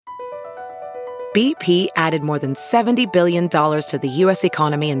BP added more than $70 billion to the U.S.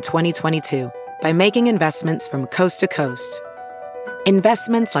 economy in 2022 by making investments from coast to coast.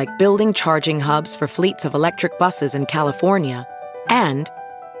 Investments like building charging hubs for fleets of electric buses in California and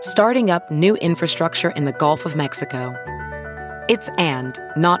starting up new infrastructure in the Gulf of Mexico. It's and,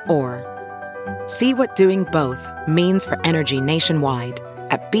 not or. See what doing both means for energy nationwide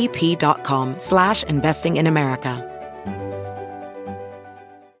at bp.com/investing in America.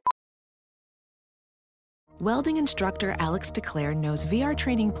 Welding instructor Alex DeClaire knows VR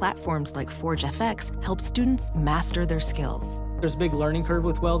training platforms like Forge FX help students master their skills. There's a big learning curve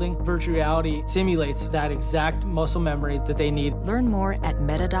with welding. Virtual reality simulates that exact muscle memory that they need. Learn more at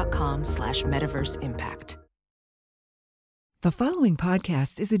meta.com/metaverse impact. The following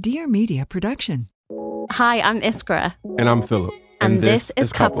podcast is a Dear Media production. Hi, I'm Iskra. And I'm Philip. And this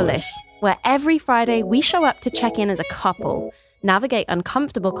is Couple-ish, where every Friday we show up to check in as a couple, navigate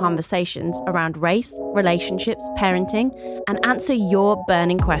uncomfortable conversations around race, relationships, parenting, and answer your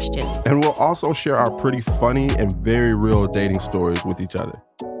burning questions. And we'll also share our pretty funny and very real dating stories with each other.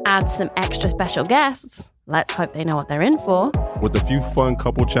 Add some extra special guests. Let's hope they know what they're in for. With a few fun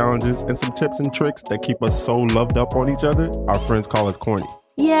couple challenges and some tips and tricks that keep us so loved up on each other, our friends call us corny.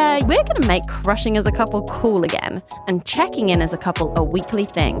 Yeah, we're going to make crushing as a couple cool again and checking in as a couple a weekly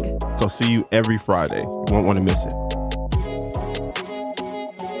thing. So see you every Friday. You won't want to miss it.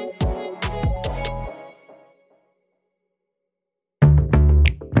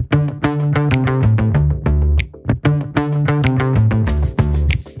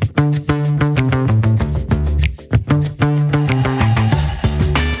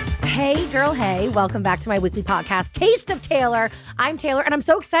 Welcome back to my weekly podcast, Taste of Taylor. I'm Taylor, and I'm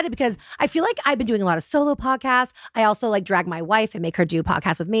so excited because I feel like I've been doing a lot of solo podcasts. I also like drag my wife and make her do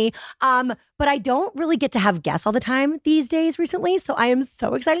podcasts with me. But I don't really get to have guests all the time these days recently. So I am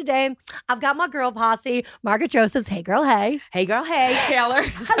so excited today. I've got my girl posse, Margaret Josephs. Hey, girl, hey. Hey, girl, hey. Taylor.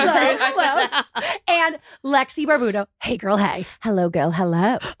 Hello. And Lexi Barbuto. Hey, girl, hey. Hello, girl,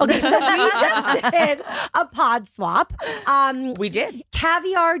 hello. Okay, so we just did a pod swap. We did.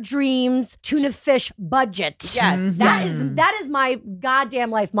 Caviar dreams, tuna fish budget. Yes. That is my goddamn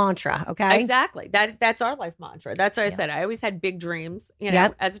life mantra, okay? Exactly. That's our life mantra. That's what I said. I always had big dreams,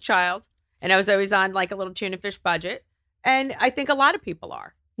 as a child. And I was always on like a little tuna fish budget. And I think a lot of people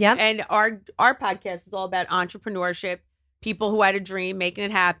are. Yeah. And our podcast is all about entrepreneurship, people who had a dream, making it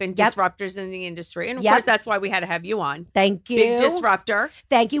happen, disruptors in the industry. And of course, that's why we had to have you on. Thank you. Big disruptor.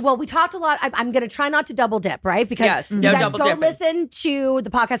 Thank you. Well, we talked a lot. I'm going to try not to double dip, right? Because you guys go listen to the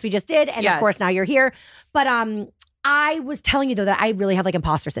podcast we just did. And of course, now you're here. But I was telling you, though, that I really have like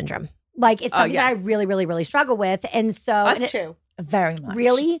imposter syndrome. Like it's something that I really, really, really struggle with. And so us too. Very much.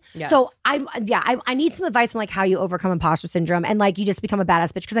 Really? Yes. So I need some advice on like how you overcome imposter syndrome and like you just become a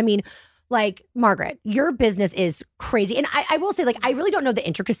badass bitch. Because I mean, like Margaret, your business is crazy. And I will say like, I really don't know the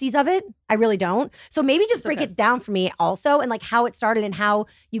intricacies of it. I really don't. So maybe just break it down for me also and like how it started and how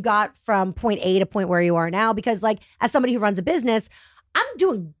you got from point A to point where you are now. Because like as somebody who runs a business, I'm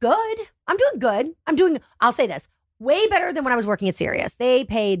doing good. I'll say this. Way better than when I was working at Sirius. They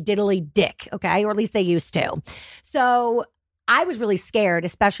paid diddly dick, okay? Or at least they used to. So I was really scared,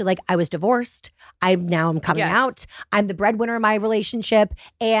 especially like I was divorced. I'm coming out. I'm the breadwinner in my relationship.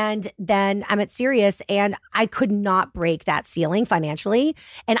 And then I'm at Sirius and I could not break that ceiling financially.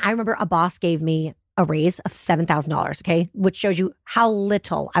 And I remember a boss gave me a raise of $7,000, okay? Which shows you how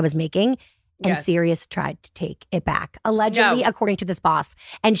little I was making. And Sirius tried to take it back, allegedly, according to this boss.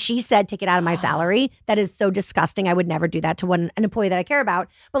 And she said, take it out of my salary. That is so disgusting. I would never do that to an employee that I care about.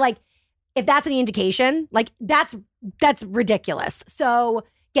 But like, if that's any indication, like that's ridiculous. So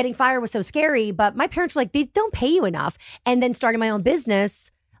getting fired was so scary, but my parents were like, they don't pay you enough. And then starting my own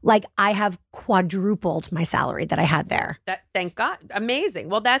business, like I have quadrupled my salary that I had there. Thank God. Amazing.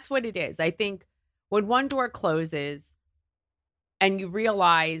 Well, that's what it is. I think when one door closes and you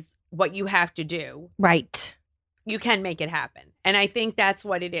realize what you have to do. Right. You can make it happen. And I think that's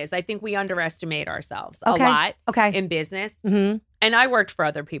what it is. I think we underestimate ourselves a lot in business. Mm-hmm. And I worked for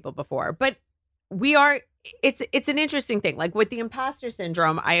other people before, but it's an interesting thing. Like with the imposter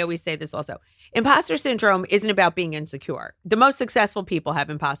syndrome, I always say this also. Imposter syndrome isn't about being insecure. The most successful people have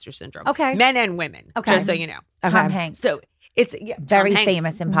imposter syndrome. Okay. Men and women. Okay. Just so you know. Tom Hanks. So it's very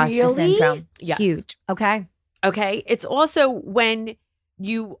famous imposter syndrome. Yes. Huge. Okay. It's also when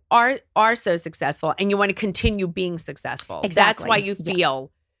you are so successful and you want to continue being successful. Exactly. That's why you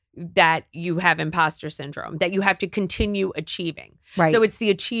feel that you have imposter syndrome, that you have to continue achieving. Right. So it's the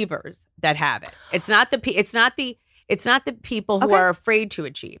achievers that have it. It's not It's not the people who are afraid to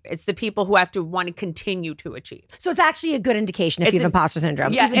achieve. It's the people who have to want to continue to achieve. So it's actually a good indication if you have imposter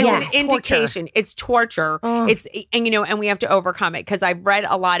syndrome. Yeah, Even it's an indication. It's torture. It's, and we have to overcome it because I've read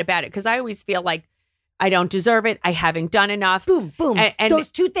a lot about it because I always feel like I don't deserve it. I haven't done enough. Boom, boom. And those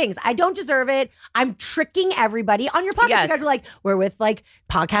two things. I don't deserve it. I'm tricking everybody on your podcast. Yes. You guys are like, we're with like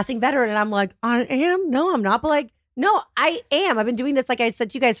podcasting veteran. And I'm like, I am? No, I'm not. But like, no, I am. I've been doing this, like I said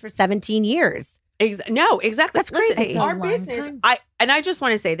to you guys, for 17 years. No, exactly. That's crazy. Listen, it's our business. I just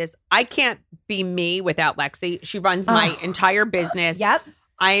want to say this. I can't be me without Lexi. She runs my entire business. Yep.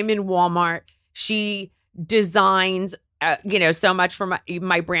 I am in Walmart. She designs, so much for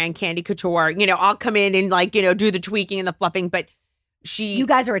my brand, Candy Couture. I'll come in and do the tweaking and the fluffing, but you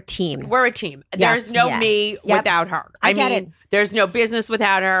guys are a team. We're a team. Yes. There's no me without her. I get it. There's no business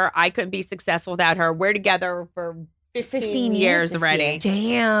without her. I couldn't be successful without her. We're together for 15 years already.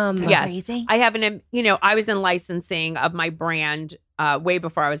 Damn. Yes. Crazy. I have I was in licensing of my brand way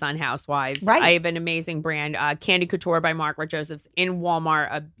before I was on Housewives. Right. I have an amazing brand, Candy Couture by Margaret Josephs in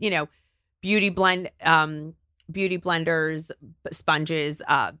Walmart. Beauty blenders, sponges,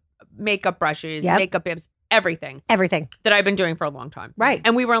 makeup brushes, makeup bibs, everything that I've been doing for a long time. Right.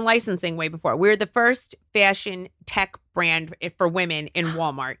 And we were in licensing way before. We were the first fashion tech brand for women in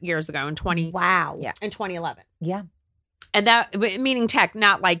Walmart years ago in 2011. Yeah. And that meaning tech,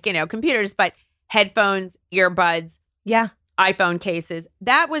 not like, computers, but headphones, earbuds, iPhone cases.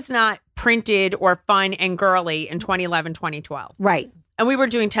 That was not printed or fun and girly in 2011, 2012. Right. And we were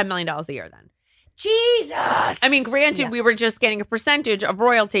doing $10 million a year then. Jesus. I mean, granted, we were just getting a percentage of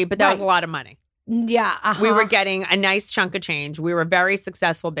royalty, but that was a lot of money. Yeah. We were getting a nice chunk of change. We were a very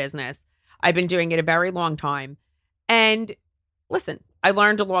successful business. I've been doing it a very long time. And listen, I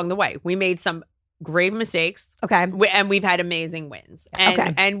learned along the way. We made some grave mistakes. Okay. And we've had amazing wins.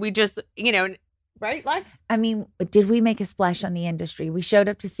 And we just, right, Lex? I mean, did we make a splash on the industry? We showed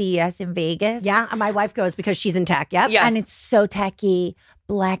up to CES in Vegas. Yeah. And my wife goes because she's in tech. Yep. Yes. And it's so techy,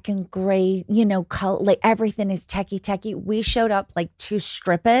 black and gray, color, like everything is techy. We showed up like two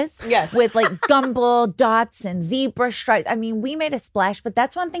strippers. Yes. With like gumball dots and zebra stripes. I mean, we made a splash, but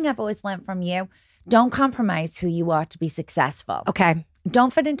that's one thing I've always learned from you. Don't compromise who you are to be successful. Okay.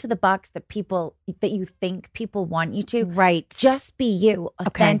 Don't fit into the box that you think people want you to. Right. Just be you,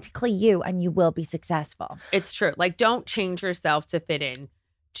 authentically you, and you will be successful. It's true. Like, don't change yourself to fit in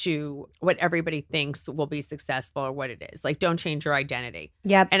to what everybody thinks will be successful or what it is. Like, don't change your identity.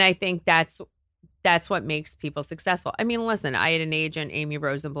 Yep. And I think that's what makes people successful. I mean, listen, I had an agent, Amy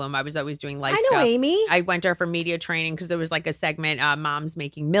Rosenblum. I was always doing life stuff. I know Amy. I went to her for media training because there was like a segment, Moms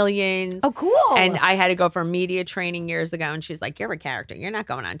Making Millions. Oh, cool. And I had to go for media training years ago. And she's like, you're a character. You're not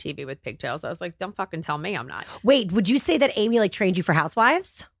going on TV with pigtails. I was like, don't fucking tell me I'm not. Wait, would you say that Amy like trained you for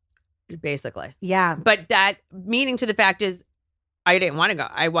Housewives? Basically. Yeah. But that meaning to the fact is I didn't want to go.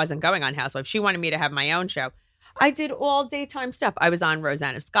 I wasn't going on Housewives. She wanted me to have my own show. I did all daytime stuff. I was on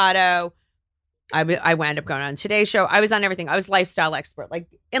Rosanna Scotto. I wound up going on Today's Show. I was on everything. I was lifestyle expert. Like,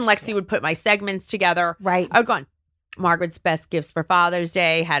 and Lexi would put my segments together. Right. I would go on Margaret's Best Gifts for Father's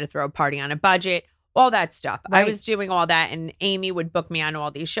Day, how to throw a party on a budget, all that stuff. Right. I was doing all that, and Amy would book me on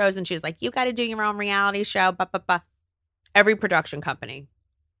all these shows, and she's like, you got to do your own reality show. Every production company,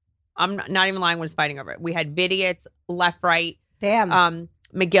 I'm not even lying, was fighting over it. We had Vidiots, Left, Right. Damn.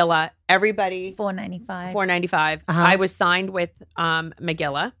 Megilla, everybody. $4.95. I was signed with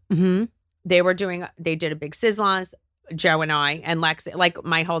Megilla. Mm-hmm. They did a big Sizzlons, Joe and I, and Lexi, like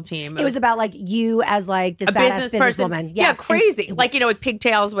my whole team. It was about like you as like this badass businesswoman. Yes. Yeah, crazy. Like, with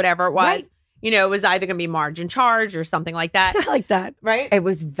pigtails, whatever it was. Right. It was either going to be margin charge or something like that. I like that. Right? It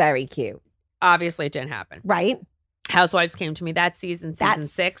was very cute. Obviously, it didn't happen. Right. Housewives came to me that season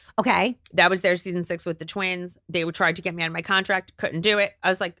 6. Okay. That was their season 6 with the twins. They would try to get me out of my contract. Couldn't do it. I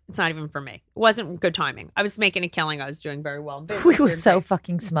was like, it's not even for me. It wasn't good timing. I was making a killing. I was doing very well in business. We were so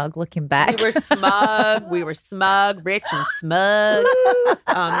fucking smug looking back. We were smug, rich and smug. Which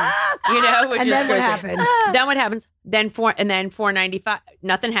and is then what crazy. happens? Then what happens? Then $4.95.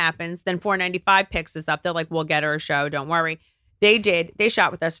 Nothing happens. Then $4.95 picks us up. They're like, we'll get her a show. Don't worry. They did. They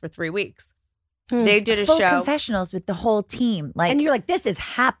shot with us for 3 weeks. They did a full show. confessionals with the whole team. Like, and you're like, this is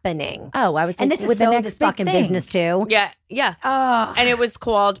happening. Oh, I was like, and this is with so the next this fucking big thing. business too. Yeah. Oh. And it was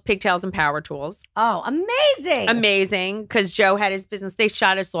called Pigtails and Power Tools. Oh, amazing. Amazing. Because Joe had his business. They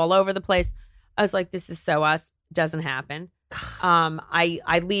shot us all over the place. I was like, this is so us. Doesn't happen.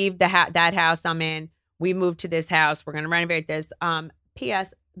 I leave that house I'm in. We move to this house. We're going to renovate this.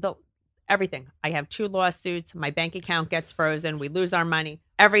 P.S. Everything. I have 2 lawsuits. My bank account gets frozen. We lose our money.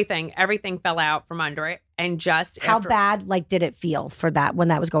 Everything fell out from under it. And just how bad did it feel for that when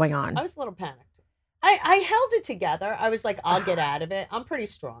that was going on? I was a little panicked. I held it together. I was like, I'll get out of it. I'm pretty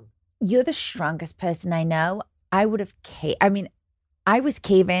strong. You're the strongest person I know. I would have I was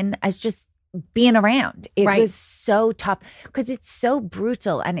caving as just being around. It was so tough because it's so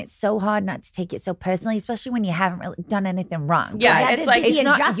brutal and it's so hard not to take it so personally, especially when you haven't really done anything wrong. Yeah, it's like the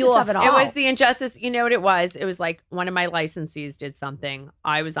injustice of it all. It was the injustice. You know what it was? It was like one of my licensees did something.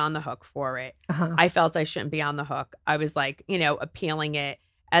 I was on the hook for it. I felt I shouldn't be on the hook. I was like, appealing it.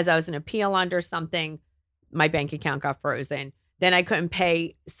 As I was an appeal under something, my bank account got frozen. Then I couldn't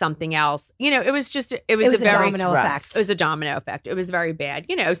pay something else. It was a very domino effect. It was a domino effect. It was very bad.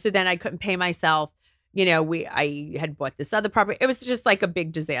 So then I couldn't pay myself. I had bought this other property. It was just like a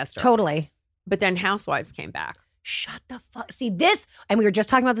big disaster. Totally. But then Housewives came back. Shut the fuck. See this, and we were just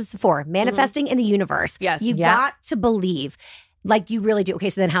talking about this before. Manifesting in the universe. Yes. You got to believe. Like you really do. Okay,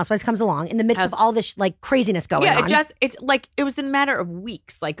 so then Housewives comes along in the midst of all this like craziness going on. Yeah, it was in a matter of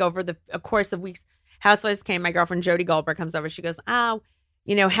weeks, like over a course of weeks. Housewives came. My girlfriend Jody Goldberg comes over. She goes, "Oh,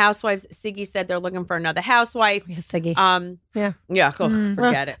 Housewives. Siggy said they're looking for another housewife." Yes, Siggy. Yeah.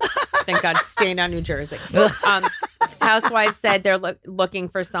 Forget it. Thank God, staying on New Jersey. Housewives said they're looking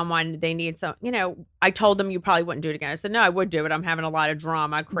for someone. They need some. I told them you probably wouldn't do it again. I said, "No, I would do it. I'm having a lot of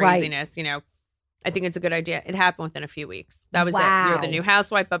drama, craziness. I think it's a good idea." It happened within a few weeks. That was it. You're the new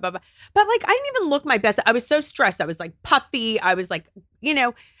housewife, blah, blah, blah. But like, I didn't even look my best. I was so stressed. I was like puffy. I was like,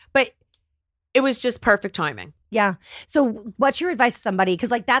 but it was just perfect timing. Yeah. So what's your advice to somebody?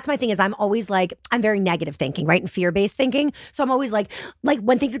 Because like, that's my thing is I'm always like, I'm very negative thinking, right? And fear-based thinking. So I'm always like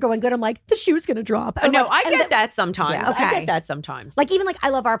when things are going good, I'm like, the shoe's going to drop. No, I get that sometimes. Yeah, okay. I get that sometimes. Like even like I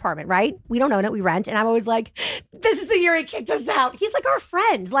love our apartment, right? We don't own it. We rent. And I'm always like, this is the year he kicks us out. He's like our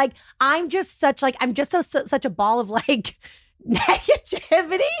friend. Like I'm just such a ball of like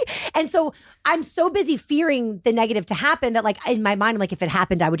negativity. And so I'm so busy fearing the negative to happen that like in my mind, I'm like, if it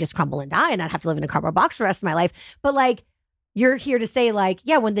happened, I would just crumble and die and I'd have to live in a cardboard box for the rest of my life. But like, you're here to say like,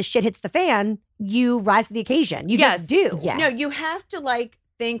 yeah, when the shit hits the fan, you rise to the occasion. You just do. Yes. No, you have to like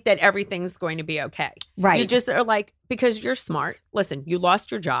think that everything's going to be okay. Right. You just are like, because you're smart. Listen, you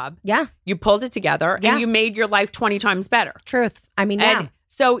lost your job. Yeah. You pulled it together and you made your life 20 times better. Truth. I mean, and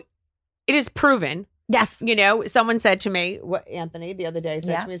so it is proven. Yes. Someone said to me, what Anthony the other day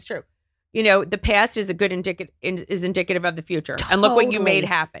said to me is true. The past is indicative of the future. Totally. And look what you made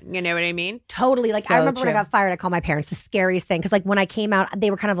happen. You know what I mean? Totally. Like So I remember true. when I got fired, I called my parents the scariest thing. Cause like when I came out, they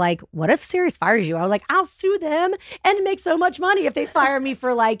were kind of like, what if Sirius fires you? I was like, I'll sue them and make so much money if they fire me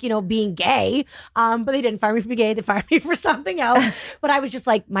for like, being gay. But they didn't fire me for being gay. They fired me for something else. But I was just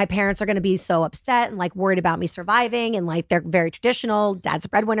like, my parents are going to be so upset and like worried about me surviving. And like, they're very traditional. Dad's a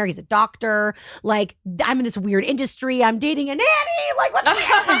breadwinner. He's a doctor. Like I'm in this weird industry. I'm dating a nanny. Like what the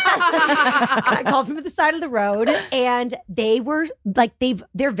I called from the side of the road and they were like,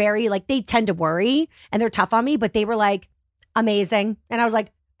 they're very like, they tend to worry and they're tough on me, but they were like, amazing. And I was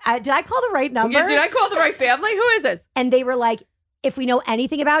like, did I call the right number? Yeah, did I call the right family? Who is this? And they were like, if we know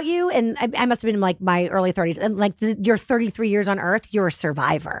anything about you, and I must have been in like my early 30s, and like you're 33 years on earth, you're a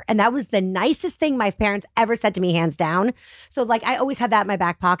survivor. And that was the nicest thing my parents ever said to me, hands down. So like, I always have that in my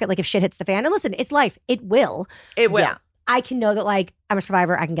back pocket. Like if shit hits the fan, and listen, it's life. It will. It will. Yeah. I can know that like I'm a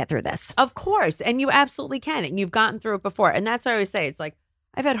survivor. I can get through this. Of course. And you absolutely can. And you've gotten through it before. And that's what I always say. It's like,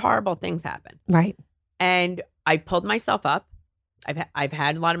 I've had horrible things happen. Right. And I pulled myself up. I've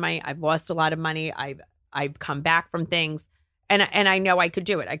had a lot of money. I've lost a lot of money. I've come back from things. And I know I could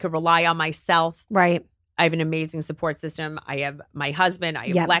do it. I could rely on myself. Right. I have an amazing support system. I have my husband. I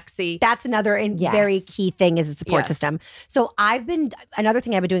have Lexi. That's another very key thing is a support system. So another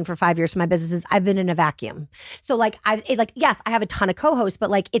thing I've been doing for 5 years for my business is I've been in a vacuum. So like, yes, I have a ton of co-hosts,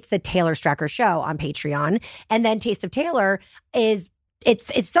 but like it's the Taylor Strecker show on Patreon. And then Taste of Taylor is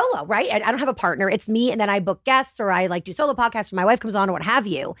it's solo, right? I don't have a partner. It's me. And then I book guests or I like do solo podcasts or my wife comes on or what have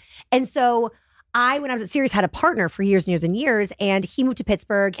you. And so when I was at Sirius, had a partner for years and years and years, and he moved to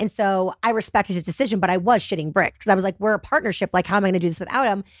Pittsburgh. And so I respected his decision, but I was shitting bricks because I was like, we're a partnership. Like, how am I going to do this without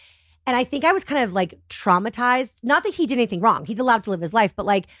him? And I think I was kind of like traumatized. Not that he did anything wrong. He's allowed to live his life, but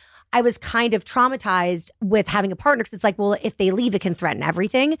like I was kind of traumatized with having a partner because it's like, well, if they leave, it can threaten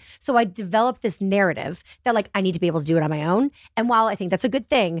everything. So I developed this narrative that like I need to be able to do it on my own. And while I think that's a good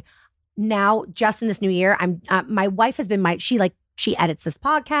thing, now just in this new year, my wife has been she edits this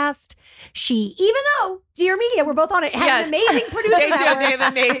podcast. Even though Dear Media, we're both on it, has an amazing producer. They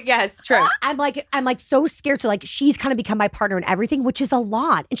have amazing. Yes, true. I'm like so scared. So like she's kind of become my partner in everything, which is a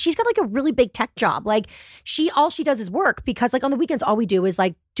lot. And she's got like a really big tech job. Like all she does is work because like on the weekends, all we do is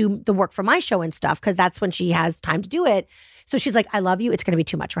like do the work for my show and stuff because that's when she has time to do it. So she's like, I love you. It's going to be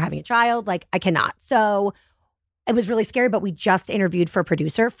too much. We're having a child. Like I cannot. So it was really scary, but we just interviewed for a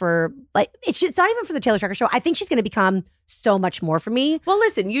producer for like, it's not even for the Taylor Strecker show. I think she's going to become so much more for me. Well,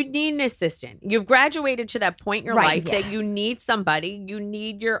 listen, you need an assistant. You've graduated to that point in your life that you need somebody. You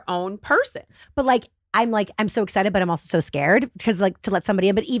need your own person. But I'm so excited, but I'm also so scared because like to let somebody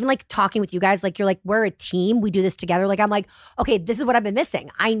in. But even like talking with you guys, like you're like, we're a team. We do this together. Like I'm like, okay, this is what I've been missing.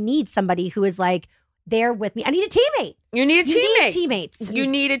 I need somebody who is like there with me. I need a teammate. You need a teammate. Teammates. You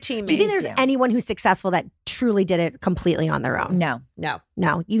need a teammate. Do you think there's anyone who's successful that truly did it completely on their own? No.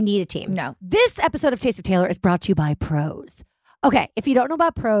 You need a team. No. This episode of Taste of Taylor is brought to you by Prose. Okay, if you don't know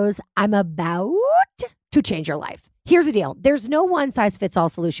about Prose, I'm about to change your life. Here's the deal. There's no one-size-fits-all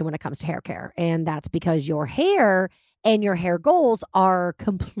solution when it comes to hair care, and that's because your hair and your hair goals are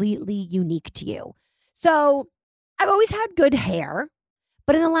completely unique to you. So I've always had good hair,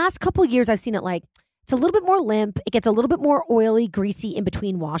 but in the last couple of years, I've seen it like, it's a little bit more limp. It gets a little bit more oily, greasy in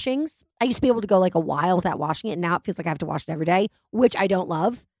between washings. I used to be able to go like a while without washing it, and now it feels like I have to wash it every day, which I don't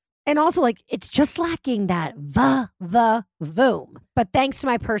love. And also, like, it's just lacking that voom. But thanks to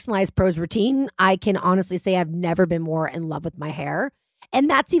my personalized Prose routine, I can honestly say I've never been more in love with my hair. And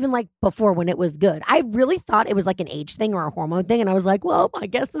that's even like before when it was good. I really thought it was like an age thing or a hormone thing. And I was like, well, I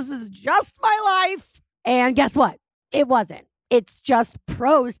guess this is just my life. And guess what? It wasn't. It's just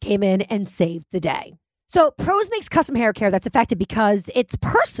Prose came in and saved the day. So Prose makes custom hair care that's effective because it's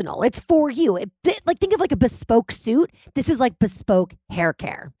personal. It's for you. Like think of like a bespoke suit. This is like bespoke hair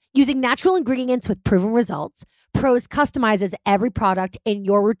care. Using natural ingredients with proven results, Prose customizes every product in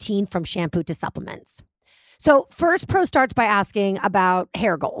your routine from shampoo to supplements. So first, Prose starts by asking about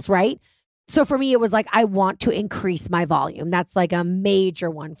hair goals, right? So for me, it was like, I want to increase my volume. That's like a major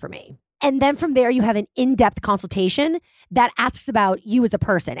one for me. And then from there, you have an in-depth consultation that asks about you as a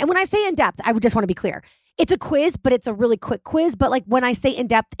person. And when I say in-depth, I would just want to be clear. It's a quiz, but it's a really quick quiz. But like when I say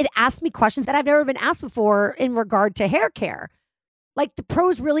in-depth, it asks me questions that I've never been asked before in regard to hair care. Like the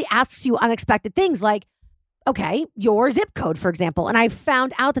Prose really asks you unexpected things like, okay, your zip code, for example. And I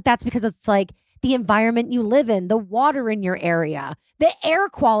found out that that's because it's like the environment you live in, the water in your area, the air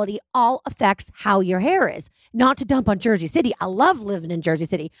quality all affects how your hair is. Not to dump on Jersey City. I love living in Jersey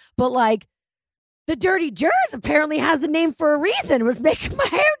City. But like the Dirty Jers apparently has the name for a reason. It was making my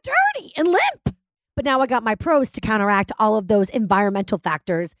hair dirty and limp. But now I got my Prose to counteract all of those environmental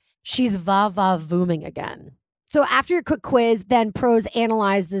factors. She's va-va-vooming again. So after your quick quiz, then Prose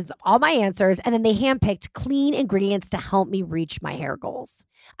analyzes all my answers, and then they handpicked clean ingredients to help me reach my hair goals.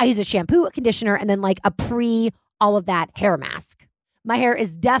 I use a shampoo, a conditioner, and then like a all of that hair mask. My hair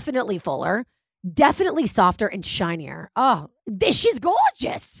is definitely fuller, definitely softer and shinier. Oh, she's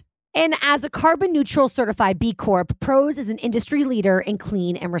gorgeous. And as a carbon neutral certified B Corp, Prose is an industry leader in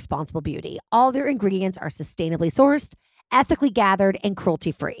clean and responsible beauty. All their ingredients are sustainably sourced, ethically gathered, and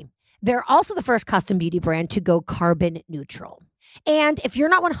cruelty-free. They're also the first custom beauty brand to go carbon neutral. And if you're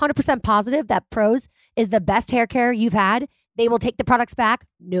not 100% positive that Prose is the best hair care you've had, they will take the products back,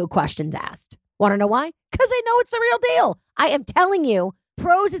 no questions asked. Want to know why? Because they know it's the real deal. I am telling you,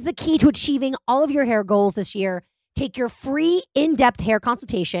 Prose is the key to achieving all of your hair goals this year. Take your free in-depth hair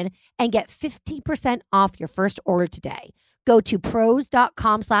consultation and get 50% off your first order today. Go to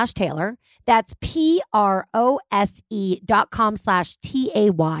prose.com/Taylor. That's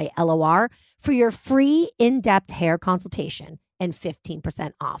PROSE.com/TAYLOR for your free in-depth hair consultation and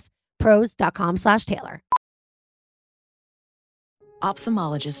 15% off. Prose.com/Taylor.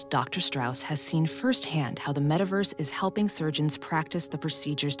 Ophthalmologist Dr. Strauss has seen firsthand how the metaverse is helping surgeons practice the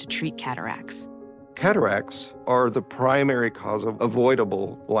procedures to treat cataracts. Cataracts are the primary cause of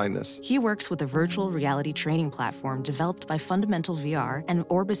avoidable blindness. He works with a virtual reality training platform developed by Fundamental VR and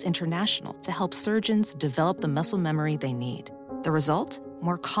Orbis International to help surgeons develop the muscle memory they need. The result?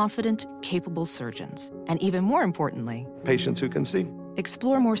 More confident, capable surgeons. And even more importantly, patients who can see.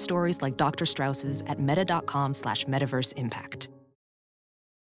 Explore more stories like Dr. Strauss's at meta.com/metaverseimpact.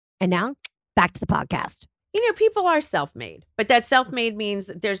 And now, back to the podcast. You know, people are self-made, but that self-made means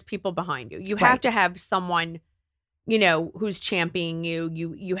that there's people behind you. You have to have someone, you know, who's championing you.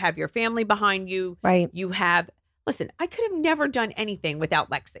 You have your family behind you. Right. You have, listen, I could have never done anything without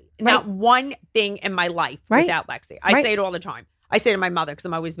Lexi. Not one thing in my life without Lexi. I say it all the time. I say to my mother, because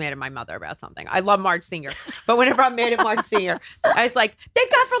I'm always mad at my mother about something. I love Marge Sr., but whenever I'm mad at Marge Sr., I was like, thank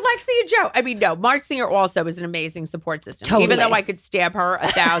God for Lexi and Joe. I mean, no, Marge Sr. also is an amazing support system. Totally. Even though I could stab her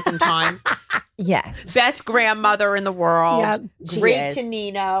 1,000 times. Yes. Best grandmother in the world. Yep. Great to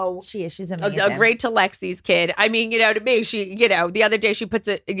Nino. She is. She's amazing. Great to Lexi's kid. I mean, you know, to me, she, you know, the other day she's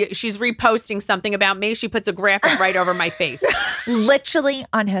reposting something about me. She puts a graphic right over my face. Literally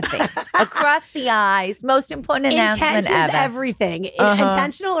on her face. Across the eyes. Most important announcement Intent ever. is everything. anything.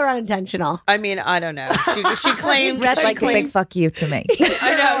 Intentional or unintentional? I mean, I don't know. She claims That's like a big fuck you to me.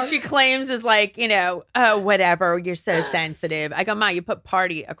 I know. She claims is like, oh, whatever. You're so sensitive. I go, Ma, you put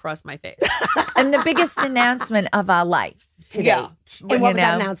party across my face. And the biggest announcement of our life to date. And what was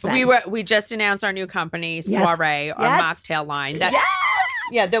that announcement? We just announced our new company, Soiree, our mocktail line.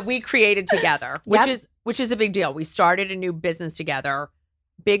 That we created together, which is a big deal. We started a new business together.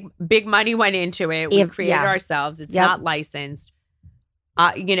 Big money went into it. We created ourselves. It's not licensed.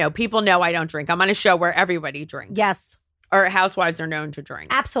 People know I don't drink. I'm on a show where everybody drinks. Yes. Or housewives are known to drink.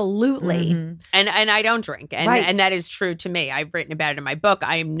 Absolutely. Mm-hmm. And I don't drink. And that is true to me. I've written about it in my book.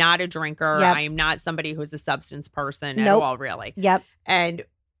 I am not a drinker. Yep. I am not somebody who's a substance person at all, really. Yep. And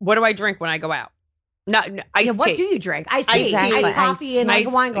what do I drink when I go out? No, iced tea. What do you drink? Iced tea. Exactly. Iced coffee and like a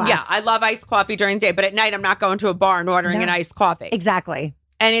wine glass. Yeah, I love iced coffee during the day. But at night, I'm not going to a bar and ordering an iced coffee. Exactly.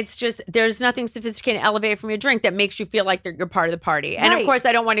 And it's just, there's nothing sophisticated, elevated from your drink that makes you feel like you're part of the party. And of course,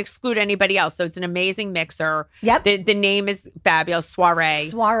 I don't want to exclude anybody else. So it's an amazing mixer. Yep. The name is fabulous, Soiree.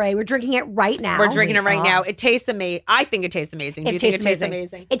 Soiree. We're drinking it right now. We're drinking it right now. It tastes amazing. I think it tastes amazing. Do you think it tastes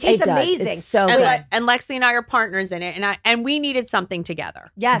amazing? It tastes amazing. It's so good. And Lexi and I are partners in it. And we needed something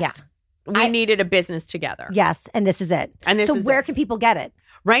together. Yes. Yeah. We needed a business together. Yes. And this is it. So where can people get it?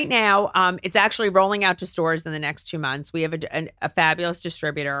 Right now, it's actually rolling out to stores in the next 2 months. We have a fabulous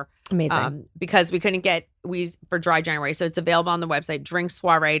distributor. Amazing. Because we couldn't get for dry January. So it's available on the website,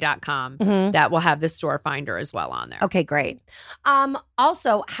 drinksoiree.com. That will have the store finder as well on there. Okay, great.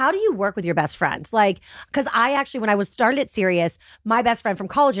 Also, how do you work with your best friend? Like, because I actually, when I was started at Sirius, my best friend from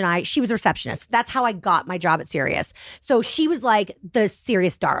college and she was a receptionist. That's how I got my job at Sirius. So she was like the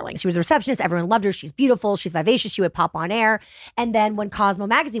Sirius darling. She was a receptionist. Everyone loved her. She's beautiful. She's vivacious. She would pop on air. And then when Cosmo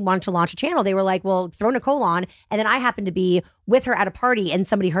Magazine wanted to launch a channel, they were like, well, throw Nicole on. And then I happened to be with her at a party and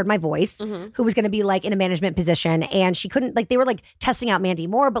somebody heard my voice who was going to be like in a management position, and she couldn't, like, they were like testing out Mandy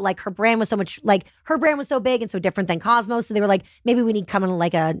Moore, but like her brand was so big and so different than Cosmo. So they were like, maybe we need come in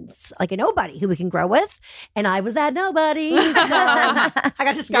like a nobody who we can grow with. And I was that nobody. So I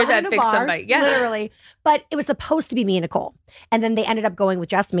got discovered in a bar, somebody. Yeah. Literally. But it was supposed to be me and Nicole. And then they ended up going with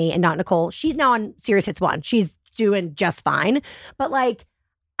just me and not Nicole. She's now on Sirius Hits 1. She's doing just fine. But like,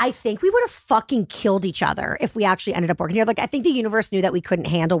 I think we would have fucking killed each other if we actually ended up working together. Like, I think the universe knew that we couldn't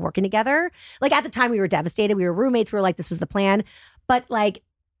handle working together. Like, at the time, we were devastated. We were roommates. We were like, this was the plan. But like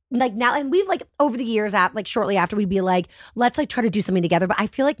now, and we've like over the years, like shortly after, we'd be like, let's like try to do something together. But I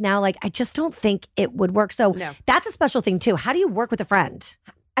feel like now, like, I just don't think it would work. So that's a special thing too. How do you work with a friend?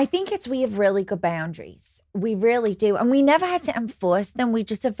 I think we have really good boundaries. We really do. And we never had to enforce them. We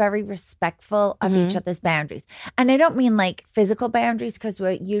just are very respectful of each other's boundaries. And I don't mean like physical boundaries, because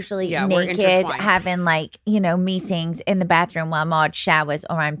we're usually naked, having like, meetings in the bathroom while Maud showers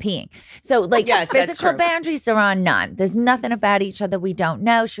or I'm peeing. So like physical boundaries are on none. There's nothing about each other we don't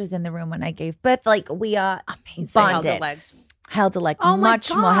know. She was in the room when I gave birth. Like, we are bonded. Held a leg.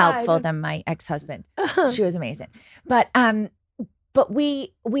 Much more helpful than my ex-husband. She was amazing. But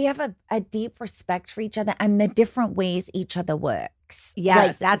we have a deep respect for each other and the different ways each other works.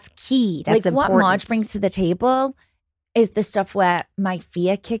 Yes, that's key. That's like important. What Marge brings to the table is the stuff where my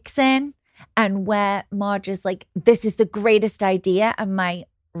fear kicks in, and where Marge is like, this is the greatest idea, and my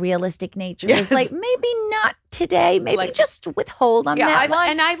realistic nature is like, maybe not today, maybe just withhold on that one.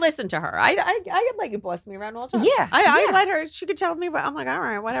 And I listen to her. I let you boss me around all the time. Yeah, I let her. She could tell me, but I'm like, all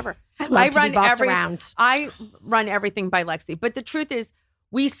right, whatever. I run around. I run everything by Lexi. But the truth is,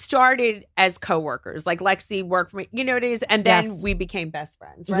 we started as coworkers. Like, Lexi worked for me, you know what it is, and then we became best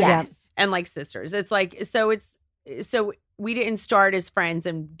friends, right? Yes, and like sisters. It's like so we didn't start as friends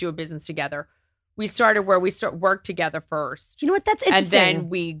and do a business together. We started where we worked together first. You know what? That's interesting. And then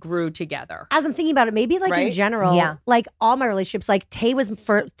we grew together. As I'm thinking about it, maybe like in general, like all my relationships, like Tay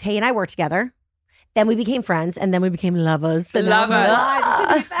and I worked together. Then we became friends, and then we became lovers. And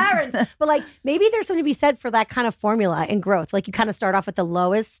lovers. Parents. But like, maybe there's something to be said for that kind of formula in growth. Like, you kind of start off at the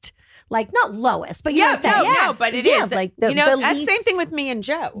lowest, like not lowest, but you know what I'm saying? No, but it is. Like the that's same thing with me and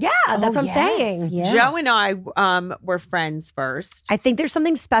Joe. Yeah, that's what I'm saying. Yeah. Joe and I were friends first. I think there's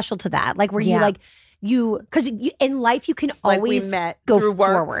something special to that. Like, where because in life you can always go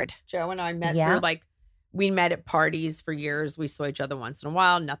forward. Joe and I met through we met at parties for years. We saw each other once in a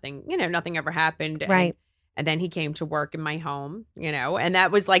while. Nothing ever happened. Right. And then he came to work in my home, and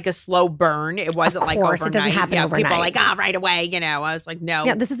that was like a slow burn. It wasn't like overnight. It doesn't happen overnight. People are like, right away, I was like, no.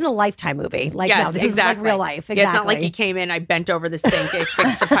 Yeah, this isn't a Lifetime movie. Like, no, this is like real life. Exactly. Yeah, it's not like he came in, I bent over the sink, it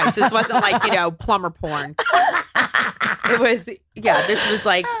fixed the pipes. This wasn't like, plumber porn. It was, this was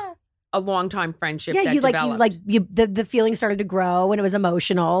like a long-time friendship Yeah, that developed. the feelings started to grow and it was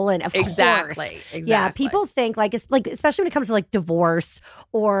emotional, and of course, yeah, people think like it's like, especially when it comes to like divorce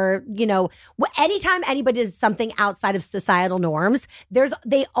or anytime anybody does something outside of societal norms,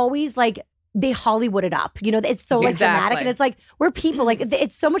 they always like they Hollywood it up. It's so like dramatic, and it's like we're people like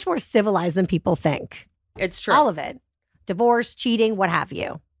it's so much more civilized than people think. It's true, all of it, divorce, cheating, what have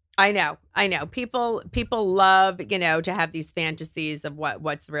you. I know. People love, to have these fantasies of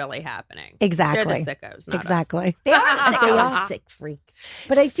what's really happening. Exactly. They're the sickos, not exactly. us. They are the They sickos. are sick freaks.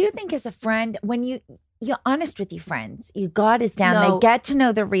 But I do think as a friend, when you're honest with your friends, your guard is down. No. They get to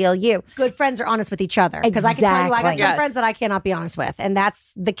know the real you. Good friends are honest with each other. Because I can tell you, I got some Yes. friends that I cannot be honest with, and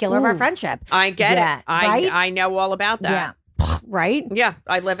that's the killer of our friendship. I get Yeah. it. Right? I know all about that. Yeah. Right? Yeah,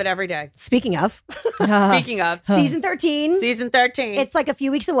 I live it every day. Speaking of, Speaking of, season 13. Season 13. It's like a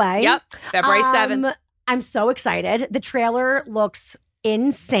few weeks away. Yep, February 7th. I'm so excited. The trailer looks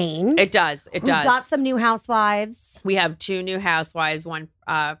insane. It does. It does. We've got some new housewives. We have 2 new housewives, one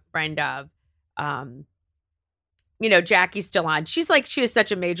friend of. Jackie's still on. She has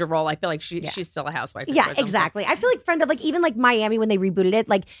such a major role. I feel like she's still a housewife. Yeah, exactly. I feel like friend of like even like Miami when they rebooted it,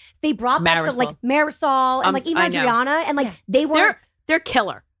 like they brought back some, like Marisol and like even I know. Adriana, and like they were they're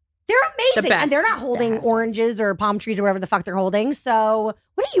killer. They're amazing, best. and they're not holding oranges or palm trees or whatever the fuck they're holding. So,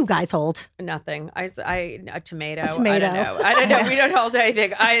 what do you guys hold? Nothing. A tomato. A tomato. I don't know. We don't hold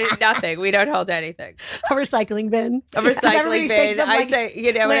anything. Nothing. We don't hold anything. A recycling bin. A recycling bin. I say,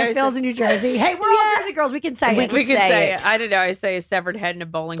 landfills in New Jersey. Hey, we're all Jersey girls. We can say it. We can say it. I don't know. I say a severed head in a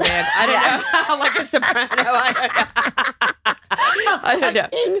bowling bag. I don't know. Like a soprano. I don't know.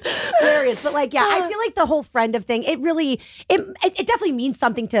 Hilarious. But like, yeah, I feel like the whole friend of thing, it definitely means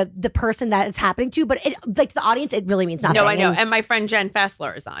something to the person that it's happening to, but like to the audience, it really means nothing. No, I know. And my friend Jen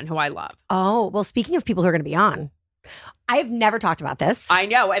Fessler is on, who I love. Oh, well, speaking of people who are going to be on, I have never talked about this. I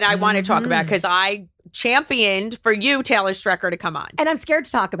know. And I want to talk about it because I championed for you, Taylor Strecker, to come on. And I'm scared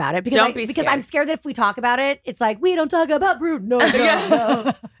to talk about it because scared. I'm scared that if we talk about it, it's like, we don't talk about Brute. No.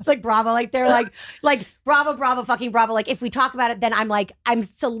 It's like Bravo. Like they're like Bravo, fucking Bravo. Like if we talk about it, then I'm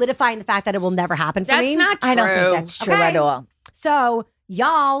solidifying the fact that it will never happen for me. That's not true. I don't think that's true at all. So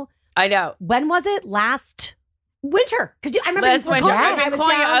y'all, I know. When was it? Last winter. Because I remember last winter. I was down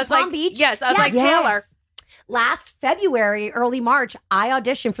I was Palm like, Beach. Yes, I was like, Taylor. Last February, early March, I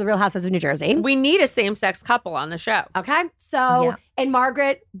auditioned for The Real Housewives of New Jersey. We need a same-sex couple on the show. Okay. So, and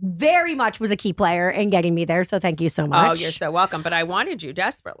Margaret very much was a key player in getting me there. So thank you so much. Oh, you're so welcome. But I wanted you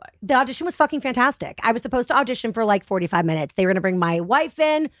desperately. The audition was fucking fantastic. I was supposed to audition for like 45 minutes. They were going to bring my wife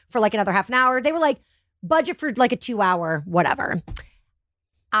in for like another half an hour. They were like, budget for like a 2-hour, whatever.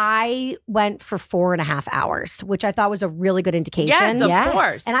 I went for 4.5 hours, which I thought was a really good indication. Yes, of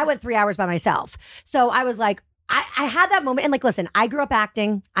course. And I went 3 hours by myself. So I was like, I had that moment. And like, listen, I grew up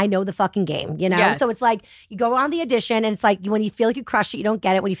acting. I know the fucking game, Yes. So it's like you go on the audition and it's like when you feel like you crushed it, you don't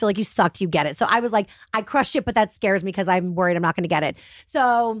get it. When you feel like you sucked, you get it. So I was like, I crushed it, but that scares me because I'm worried I'm not going to get it.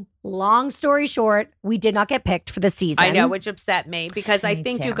 So long story short, we did not get picked for the season. I know, which upset me because I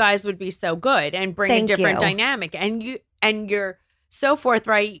think you guys would be so good and bring a different dynamic. And you're so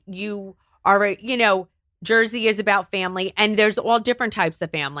forthright. You are, Jersey is about family, and there's all different types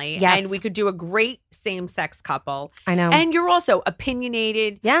of family. Yes. And we could do a great same-sex couple. I know. And you're also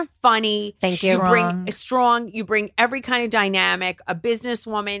opinionated, funny. Thank you. You bring strong. You bring every kind of dynamic, a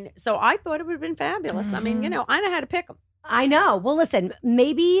businesswoman. So I thought it would have been fabulous. Mm-hmm. I mean, I know how to pick them. I know. Well, listen,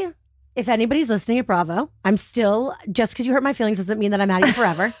 maybe if anybody's listening at Bravo, I'm still, just because you hurt my feelings doesn't mean that I'm out of you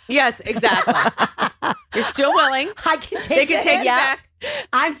forever. Yes, exactly. You're still willing. I can take They can take you back.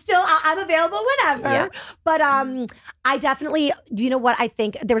 I'm available whenever. Yeah. But I definitely, you know what? I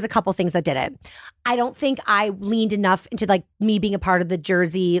think there was a couple things that did it. I don't think I leaned enough into like me being a part of the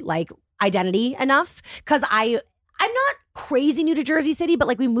Jersey like identity enough because I'm not crazy new to Jersey City, but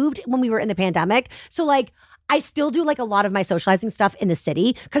like we moved when we were in the pandemic. So like I still do like a lot of my socializing stuff in the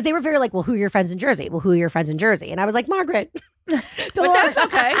city because they were very like, well, who are your friends in Jersey? Well, who are your friends in Jersey? And I was like, Margaret. But that's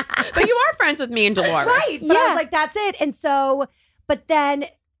okay. But you are friends with me and Dolores. Right. But I was like, that's it. And so, but then,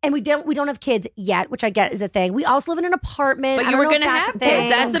 and we don't have kids yet, which I get is a thing. We also live in an apartment. But you were going to have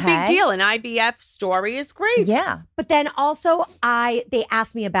kids. That's a big deal. An IVF story is great. Yeah. But then also they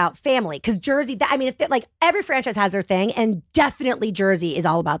asked me about family because Jersey, if like every franchise has their thing and definitely Jersey is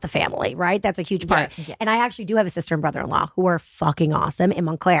all about the family, right? That's a huge part. Yes. And I actually do have a sister and brother-in-law who are fucking awesome in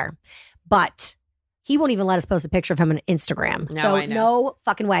Montclair. But he won't even let us post a picture of him on Instagram. No, so I know. no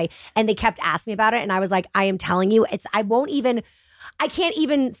fucking way. And they kept asking me about it. And I was like, I am telling you, I can't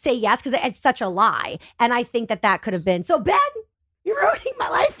even say yes because it's such a lie. And I think that could have been. So Ben, you're ruining my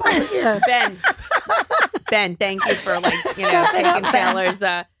life over here. Ben, thank you for taking Taylor's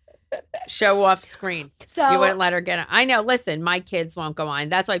Show off screen. So you wouldn't let her get on. I know. Listen, my kids won't go on.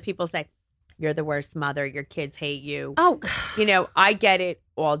 That's why people say, you're the worst mother. Your kids hate you. Oh. You know, I get it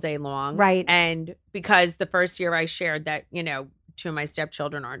all day long. Right. And because the first year I shared that, you know, two of my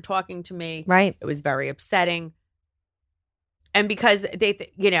stepchildren aren't talking to me. Right. It was very upsetting. And because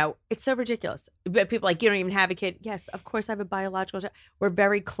you know, it's so ridiculous. But people are like, you don't even have a kid. Yes, of course I have a biological child. We're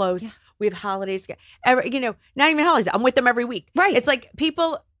very close. Yeah. We have holidays. You know, not even holidays. I'm with them every week. Right. It's like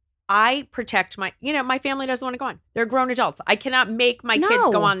I protect my family doesn't want to go on. They're grown adults. I cannot make my kids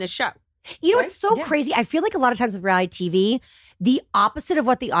go on this show. You know what's so crazy? I feel like a lot of times with reality TV, the opposite of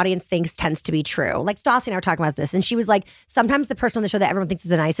what the audience thinks tends to be true. Like Stassi and I were talking about this, and she was like, sometimes the person on the show that everyone thinks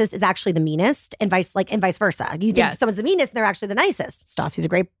is the nicest is actually the meanest, and vice versa. You think someone's the meanest, and they're actually the nicest. Stassi's a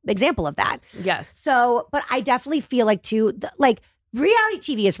great example of that. Yes. So, but I definitely feel like too, like reality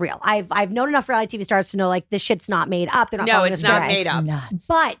TV is real. I've known enough reality TV stars to know like this shit's not made up. They're not. No, it's not made up.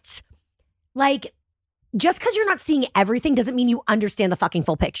 But like, just because you're not seeing everything doesn't mean you understand the fucking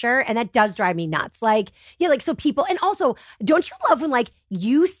full picture. And that does drive me nuts. Like, yeah, like, so people, and also, don't you love when like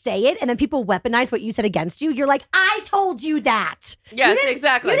you say it and then people weaponize what you said against you? You're like, I told you that. Yes,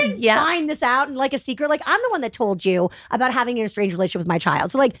 exactly. You didn't find this out and like a secret. Like, I'm the one that told you about having an estranged relationship with my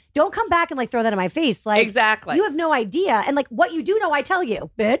child. So like, don't come back and like throw that in my face. Like, exactly. You have no idea. And like, what you do know, I tell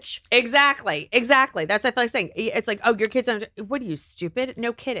you, bitch. Exactly. That's what I feel like saying. It's like, oh, your kids, what are you, stupid?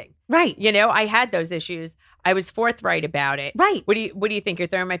 No kidding. Right. You know, I had those issues. I was forthright about it. Right. What do you think you're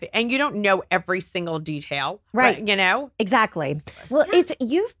throwing my face? And you don't know every single detail. Right. You know? Exactly. Well,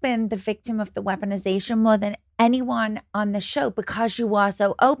 you've been the victim of the weaponization more than anyone on the show because you are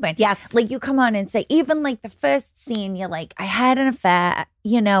so open. Yes. Like you come on and say, even like the first scene, you're like, I had an affair.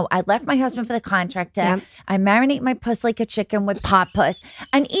 You know, I left my husband for the contractor. Yeah. I marinate my puss like a chicken with pot puss.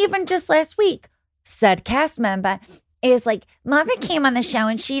 And even just last week, said cast member is like, Margaret came on the show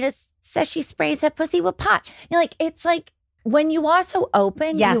and she just says she sprays her pussy with pot. You're like, it's like when you are so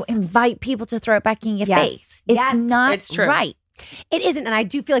open, you invite people to throw it back in your face. It's not right. It isn't. And I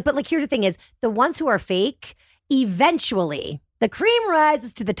do feel like, but like, here's the thing is the ones who are fake, eventually the cream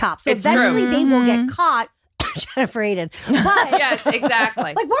rises to the top. So It's eventually true. they will get caught. Jennifer Aiden. But Yes,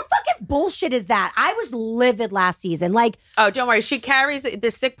 exactly. like, what fucking bullshit is that? I was livid last season. Like, oh, don't worry. She carries it. The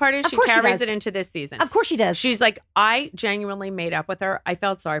sick part is Of she course she carries does. it into this season. of course she does. She's like, I genuinely made up with her. I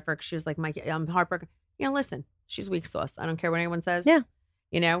felt sorry for her because she was like, I'm heartbroken. You know, listen, she's weak sauce. I don't care what anyone says. Yeah.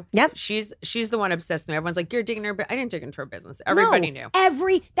 You know? Yep. She's the one obsessed with me. Everyone's like, you're digging her. But I didn't dig into her business. Everybody knew. That's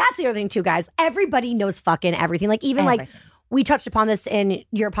the other thing too, guys. Everybody knows fucking everything. Like, even like, we touched upon this in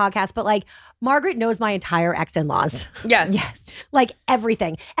your podcast, but like Margaret knows my entire ex-in-laws. Yes. Yes. Like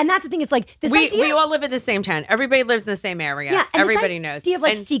everything. And that's the thing. It's like this idea. We all live in the same town. Everybody lives in the same area. Yeah. And Everybody knows. Do you have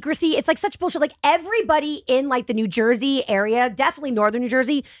like secrecy? It's like such bullshit. Like everybody in like the New Jersey area, definitely northern New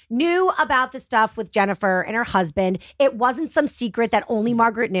Jersey, knew about the stuff with Jennifer and her husband. It wasn't some secret that only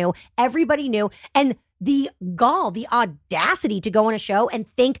Margaret knew. Everybody knew. And the gall, the audacity to go on a show and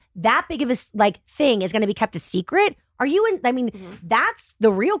think that big of a like thing is going to be kept a secret. Are you in? I mean, that's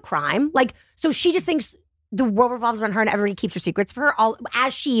the real crime. Like, so she just thinks the world revolves around her and everybody keeps her secrets for her, all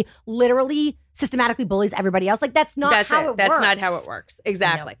as she literally systematically bullies everybody else. Like, that's not how it works. That's not how it works.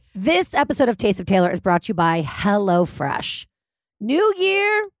 Exactly. This episode of Taste of Taylor is brought to you by HelloFresh. New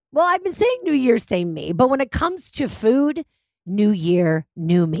year. Well, I've been saying New Year, same me. But when it comes to food, new year,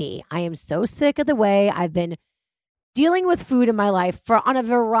 new me. I am so sick of the way I've been dealing with food in my life on a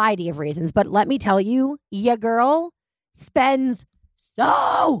variety of reasons. But let me tell you, ya girl spends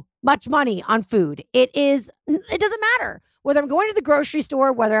so much money on food. It doesn't matter whether I'm going to the grocery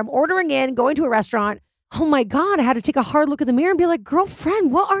store, whether I'm ordering in, going to a restaurant. Oh my God, I had to take a hard look in the mirror and be like,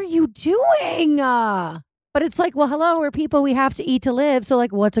 girlfriend, what are you doing? But it's like, well, hello, we're people. We have to eat to live. So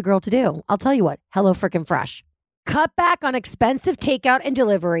like, what's a girl to do? I'll tell you what, Hello Frickin' Fresh. Cut back on expensive takeout and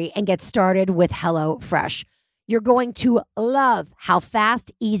delivery and get started with HelloFresh. You're going to love how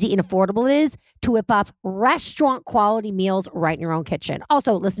fast, easy, and affordable it is to whip up restaurant quality meals right in your own kitchen.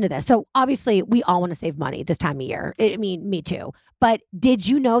 Also, listen to this. So obviously, we all want to save money this time of year. I mean, me too. But did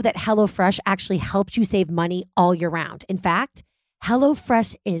you know that HelloFresh actually helps you save money all year round? In fact,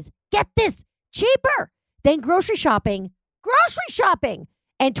 HelloFresh is, get this, cheaper than grocery shopping,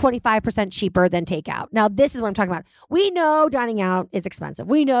 and 25% cheaper than takeout. Now, this is what I'm talking about. We know dining out is expensive.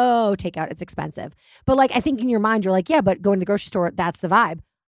 We know takeout is expensive. But like, I think in your mind, you're like, yeah, but going to the grocery store, that's the vibe.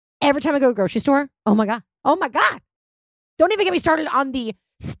 Every time I go to the grocery store, oh my God. Don't even get me started on the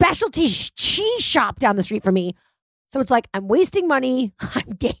specialty cheese shop down the street from me. So it's like, I'm wasting money.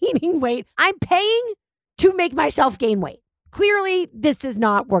 I'm gaining weight. I'm paying to make myself gain weight. Clearly, this is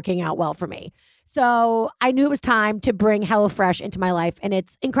not working out well for me. So I knew it was time to bring HelloFresh into my life, and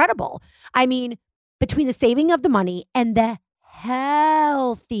it's incredible. I mean, between the saving of the money and the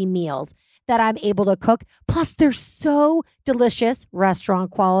healthy meals that I'm able to cook, plus they're so delicious,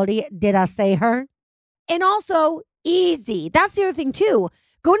 restaurant quality, did I say her? And also easy. That's the other thing too.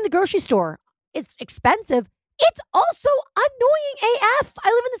 Going to the grocery store, it's expensive. It's also annoying AF. I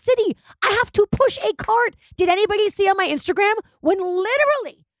live in the city. I have to push a cart. Did anybody see on my Instagram when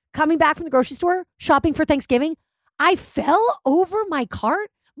literally coming back from the grocery store, shopping for Thanksgiving, I fell over my cart?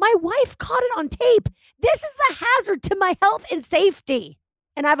 My wife caught it on tape. This is a hazard to my health and safety.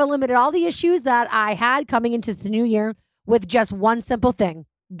 And I've eliminated all the issues that I had coming into the new year with just one simple thing,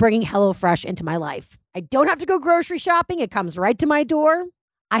 bringing HelloFresh into my life. I don't have to go grocery shopping. It comes right to my door.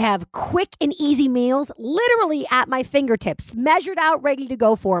 I have quick and easy meals literally at my fingertips, measured out, ready to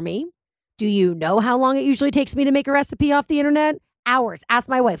go for me. Do you know how long it usually takes me to make a recipe off the internet? Hours. Ask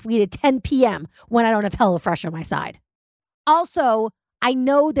my wife. We eat at 10 p.m. when I don't have HelloFresh on my side. Also, I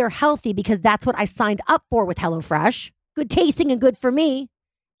know they're healthy because that's what I signed up for with HelloFresh. Good tasting and good for me.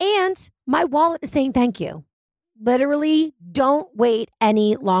 And my wallet is saying thank you. Literally, don't wait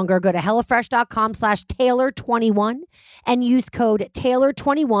any longer. Go to HelloFresh.com/Taylor21 and use code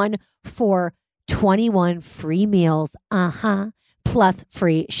Taylor21 for 21 free meals. Plus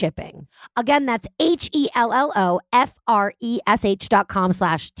free shipping. Again, that's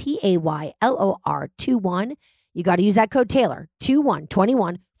HelloFresh.com/TAYLOR21. You got to use that code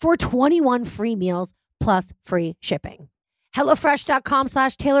Taylor21 for 21 free meals plus free shipping.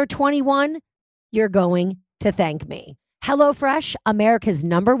 HelloFresh.com/Taylor21. You're going to thank me. HelloFresh, America's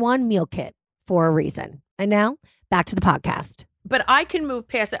 #1 meal kit for a reason. And now back to the podcast. But I can move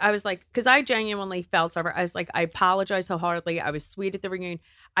past it. I was like, because I genuinely felt sorry. I was like, I apologize wholeheartedly. I was sweet at the reunion.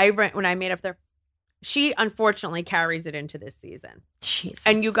 When I made up there. She unfortunately carries it into this season. Jesus.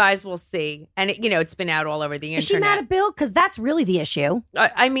 And you guys will see. And it's been out all over the internet. Is she mad at Bill? Because that's really the issue.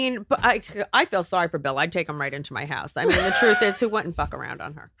 I mean, but I feel sorry for Bill. I'd take him right into my house. I mean, the truth is, who wouldn't fuck around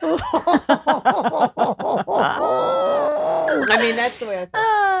on her? I mean, that's the way I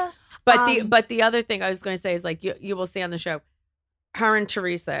feel. But the other thing I was going to say is, like, you will see on the show, her and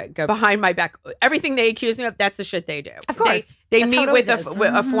Teresa go behind my back. Everything they accuse me of, that's the shit they do. Of course. They meet with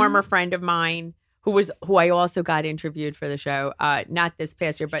a former friend of mine who I also got interviewed for the show, not this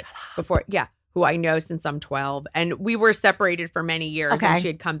past year, but before, who I know since I'm 12. And we were separated for many years, and she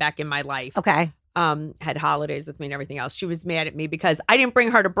had come back in my life. Okay. Had holidays with me and everything else. She was mad at me because I didn't bring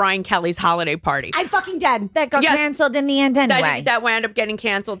her to Brian Kelly's holiday party. I'm fucking dead. That got canceled in the end anyway. That wound up getting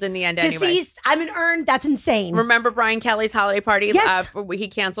canceled in the end anyway. Deceased, I'm an urn. That's insane. Remember Brian Kelly's holiday party? Yes. He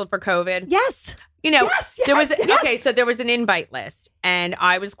canceled for COVID. Yes. There was okay, so there was an invite list, and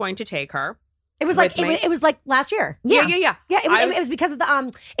I was going to take her. It was like it was like last year. Yeah. It was because of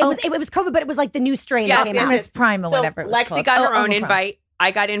the it was COVID, but it was like the new strain. Yes, that came out. It was Prime or whatever. It was Lexi called. got her own Omicron. invite. I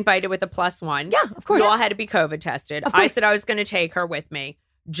got invited with a +1. Yeah, of course. We all had to be COVID tested. I said I was going to take her with me.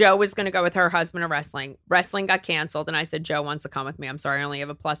 Joe was going to go with her husband to wrestling. Wrestling got canceled, and I said Joe wants to come with me. I'm sorry, I only have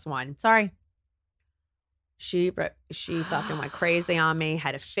a +1. Sorry. She fucking went crazy on me.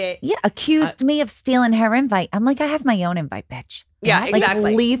 Had a fit. Yeah, accused me of stealing her invite. I'm like, I have my own invite, bitch. Yeah, Like,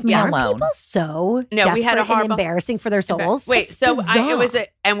 exactly. leave me Aren't alone. people so No, we had a desperate and horrible- embarrassing for their souls? Wait, It's so bizarre.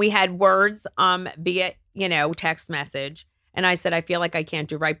 and we had words via text message, and I said I feel like I can't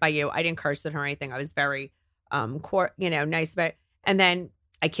do right by you. I didn't curse at her or anything. I was very nice about it. And then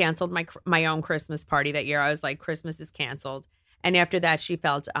I canceled my own Christmas party that year. I was like, Christmas is canceled. And after that, she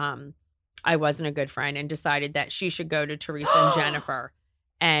felt I wasn't a good friend and decided that she should go to Teresa and Jennifer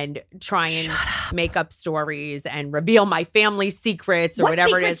and try and make up stories and reveal my family secrets or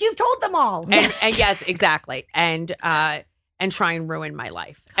whatever it is. You've told them all. And yes, exactly. And try and ruin my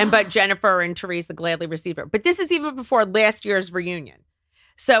life. But Jennifer and Teresa gladly received her. But this is even before last year's reunion.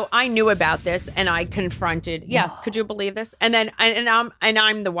 So I knew about this and I confronted. Yeah, could you believe this? And then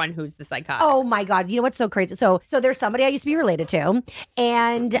I'm the one who's the psychotic. Oh my God. You know what's so crazy? So there's somebody I used to be related to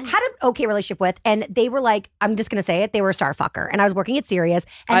and had an okay relationship with. And they were like, I'm just going to say it. They were a star fucker. And I was working at Sirius.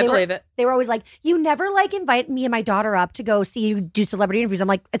 And I believe it. They were always like, you never like invite me and my daughter up to go see you do celebrity interviews. I'm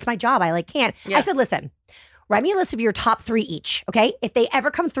like, it's my job. I can't. Yeah. I said, listen, write me a list of your top 3 each, okay? If they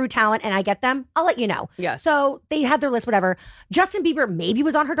ever come through talent and I get them, I'll let you know. Yeah. So they had their list, whatever. Justin Bieber maybe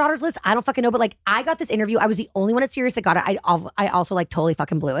was on her daughter's list. I don't fucking know, but like I got this interview. I was the only one at Sirius that got it. I also like totally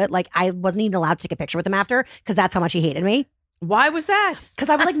fucking blew it. Like I wasn't even allowed to take a picture with him after because that's how much he hated me. Why was that? Because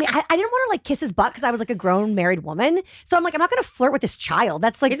I was like, I didn't want to like kiss his butt because I was like a grown married woman. So I'm like, I'm not going to flirt with this child.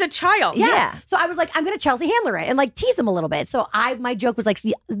 That's like, He's a child. yes. Yeah. So I was like, I'm going to Chelsea Handler it and like tease him a little bit. So my joke was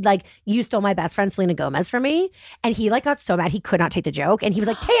like, you stole my best friend Selena Gomez from me. And he like got so mad he could not take the joke. And he was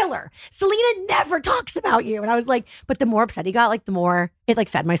like, Taylor, Selena never talks about you. And I was like, but the more upset he got, like the more it like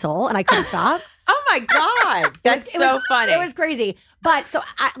fed my soul and I couldn't stop. Oh my God. That's so funny. It was crazy. But so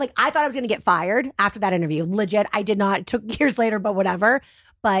I thought I was going to get fired after that interview. Legit. I did not. It took years later, but whatever.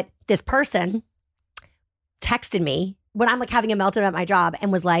 But this person texted me when I'm like having a meltdown at my job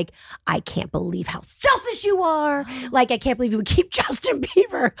and was like, I can't believe how selfish you are. Like, I can't believe you would keep Justin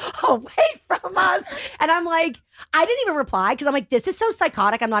Bieber away from us. And I'm like, I didn't even reply because I'm like, this is so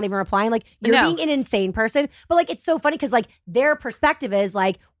psychotic. I'm not even replying. Like, you're being an insane person. But like, it's so funny because like their perspective is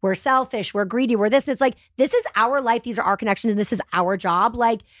like, we're selfish, we're greedy, we're this. And it's like, this is our life. These are our connections and this is our job.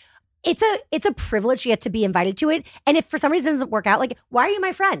 Like, it's a privilege yet to be invited to it. And if for some reason it doesn't work out, like, why are you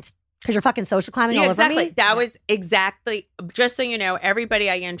my friend? Because you're fucking social climbing all over me? That was exactly, just so you know,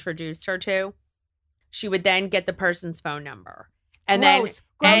 everybody I introduced her to, she would then get the person's phone number. And then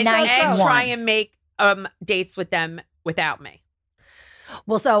try and make dates with them without me.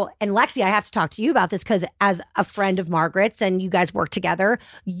 Well, so, and Lexi, I have to talk to you about this because as a friend of Margaret's and you guys work together,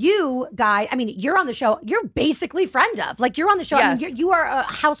 you guys, I mean, you're on the show, you're basically friend of. Like, you're on the show. Yes. I mean, you are a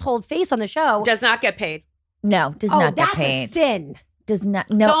household face on the show. Does not get paid. No, does not get paid. That's a sin. Does not.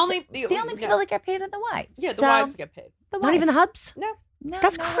 No. The only people that get paid are the wives. Yeah, the wives get paid. Not even the hubs? No.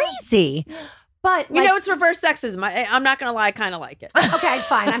 That's crazy. Yeah. But you know, it's reverse sexism. I'm not going to lie, I kind of like it. Okay,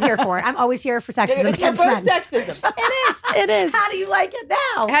 fine. I'm here for it. I'm always here for sexism. It's reverse sexism. It is. How do you like it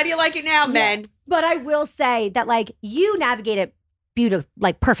now? How do you like it now, men? But I will say that, like, you navigate it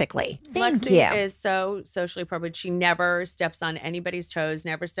like perfectly. Thank Lexi you. is so socially appropriate. She never steps on anybody's toes,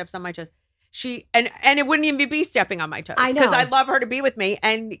 never steps on my toes. And it wouldn't even be stepping on my toes. I know. Because I love her to be with me.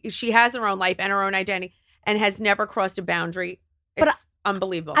 And she has her own life and her own identity and has never crossed a boundary. It's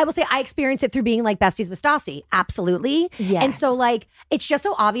unbelievable. I will say I experienced it through being like besties with Stassi. Absolutely. Yes. And so like, it's just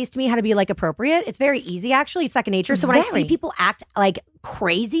so obvious to me how to be like appropriate. It's very easy actually. It's second nature. So when I see people act like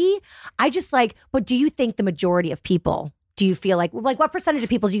crazy, I just like, but do you think the majority of people, do you feel like what percentage of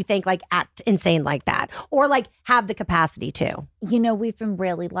people do you think like act insane like that or like have the capacity to? You know, we've been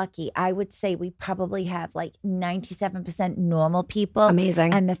really lucky. I would say we probably have like 97% normal people.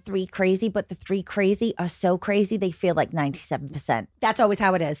 Amazing. And the 3 crazy, but the 3 crazy are so crazy they feel like 97%. That's always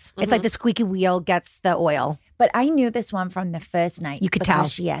how it is. Mm-hmm. It's like the squeaky wheel gets the oil. But I knew this one from the first night. You could because tell.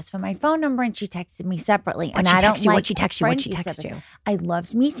 She asked for my phone number and she texted me separately. What'd and she I don't text you? like What'd she text you? What'd she text you? I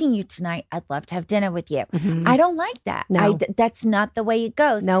loved meeting you tonight. I'd love to have dinner with you. Mm-hmm. I don't like that. No. That's not the way it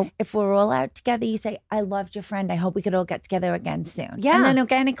goes. No. If we're all out together, you say, I loved your friend. I hope we could all get together again soon. Yeah. And then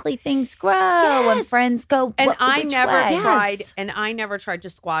organically things grow and friends go. And which I never way? tried, and I never tried to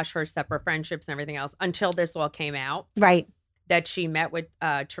squash her separate friendships and everything else until this all came out. Right. That she met with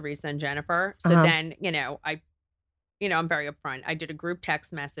Teresa and Jennifer. So then, I'm very upfront. I did a group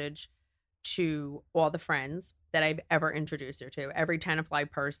text message to all the friends that I've ever introduced her to. Every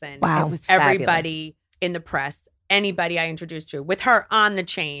Tenafly person. Wow. It was everybody in the press. Anybody I introduced to with her on the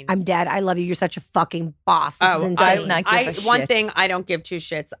chain. I'm dead. I love you. You're such a fucking boss. This is insane. One thing, I don't give 2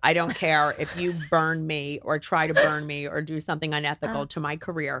 shits. I don't care if you burn me or try to burn me or do something unethical to my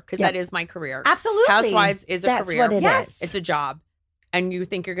career because that is my career. Absolutely. Housewives is a career. What it is. It's a job. And you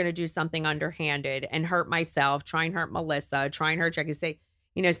think you're going to do something underhanded and hurt myself, try and hurt Melissa, try and hurt Jackie, say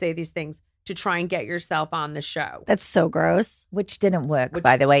these things to try and get yourself on the show. That's so gross. Which didn't work,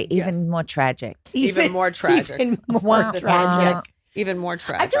 by the way. Even more tragic. Even more tragic. Even more tragic. Yes. Even more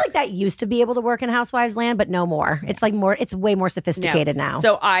tragic. I feel like that used to be able to work in Housewives land, but no more. It's like it's way more sophisticated now.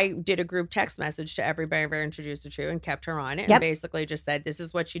 So I did a group text message to everybody I ever introduced her to and kept her on it and basically just said, this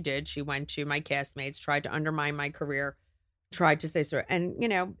is what she did. She went to my castmates, tried to undermine my career, tried to say so. And,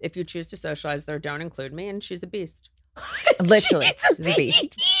 if you choose to socialize there, don't include me. And she's a beast. Literally. She's a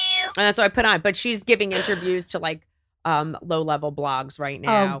beast. And that's what I put on. But she's giving interviews to like low-level blogs right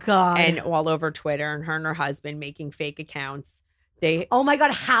now. Oh, God. And all over Twitter and her husband making fake accounts. Oh my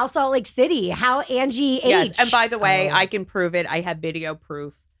God, how Salt Lake City? How Angie H? Yes, and by the way, I can prove it. I have video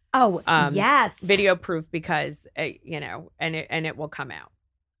proof. Oh, yes. Video proof because, and it will come out.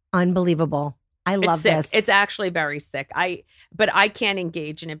 Unbelievable. I love sick. this. It's actually very sick. But I can't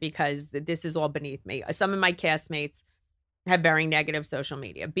engage in it because this is all beneath me. Some of my castmates have very negative social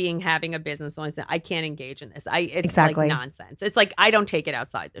media. Having a business, I can't engage in this. It's exactly. like nonsense. It's like I don't take it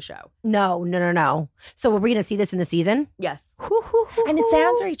outside the show. No. So are we going to see this in the season? Yes. And it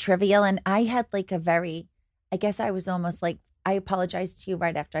sounds very trivial. And I had like I guess I was almost like I apologized to you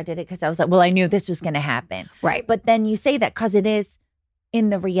right after I did it because I was like, well, I knew this was going to happen. Right. But then you say that because it is in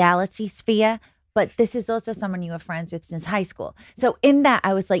the reality sphere, but this is also someone you were friends with since high school. So in that,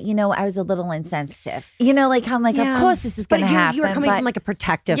 I was like, I was a little insensitive. Like, I'm like, of course this is going to happen. You were coming from like a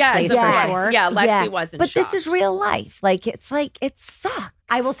protective place for sure. Yeah, Lexi wasn't But shocked. this is real life. Like, it's like, it sucks.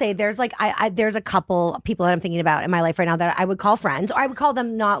 I will say there's like, there's a couple people that I'm thinking about in my life right now that I would call friends, or I would call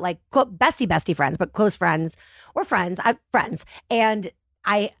them not like bestie friends, but close friends or friends. And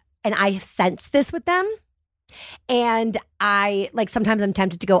I sense this with them. And I like sometimes I'm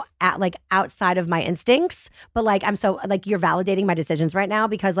tempted to go at like outside of my instincts, but like I'm so like you're validating my decisions right now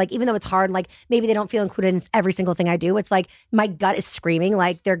because like even though it's hard, like maybe they don't feel included in every single thing I do. It's like my gut is screaming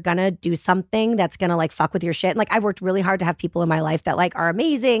like they're gonna do something that's gonna like fuck with your shit. And like I've worked really hard to have people in my life that like are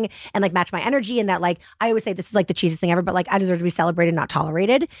amazing and like match my energy and that like I always say this is like the cheesiest thing ever, but like I deserve to be celebrated, not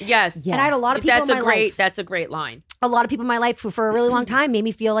tolerated. Yes. And I had a lot of people in my life. That's a great line. A lot of people in my life who for a really long time made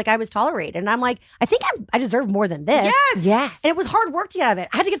me feel like I was tolerated. And I'm like, I think I deserve more than this. Yes. And it was hard work to get out of it.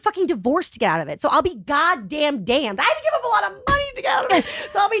 I had to get fucking divorced to get out of it. So I'll be goddamn damned. I had to give up a lot of money to get out of it.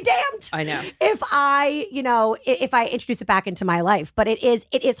 So I'll be damned. I know. If I introduce it back into my life. But it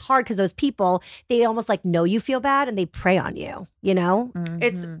is hard because those people, they almost like know you feel bad and they prey on you, Mm-hmm.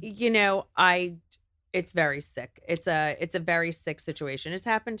 It's, it's very sick. It's a very sick situation. It's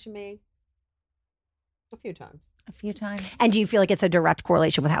happened to me a few times. And do you feel like it's a direct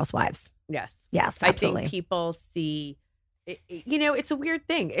correlation with housewives? Yes. Yes, absolutely. I think people see, it's a weird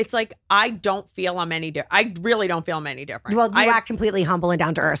thing. It's like, I don't feel I'm any different. I really don't feel I'm any different. Well, you act completely humble and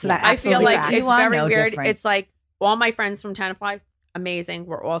down to earth. So that I feel absolutely like tracks. it's very weird. Different. It's like all my friends from Tenafly, amazing.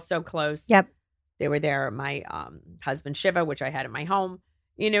 We're all so close. Yep. They were there. My husband Shiva, which I had in my home.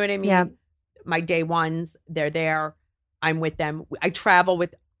 You know what I mean? Yep. My day ones, they're there. I'm with them. I travel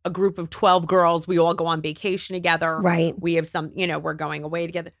with a group of 12 girls. We all go on vacation together. Right. We have some, we're going away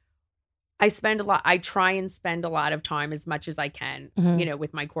together. I try and spend a lot of time as much as I can,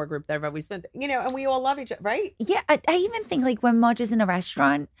 with my core group that I've always spent, and we all love each other, right? Yeah. I even think like when Marge is in a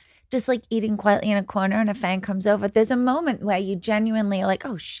restaurant, just like eating quietly in a corner and a fan comes over, there's a moment where you genuinely are like,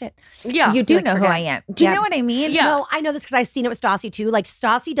 oh shit. Yeah. You do like, know who I am. Do you know what I mean? Yeah. No, I know this because I've seen it with Stassi too. Like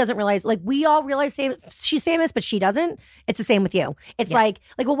Stassi doesn't realize, like we all realize she's famous, but she doesn't. It's the same with you. It's like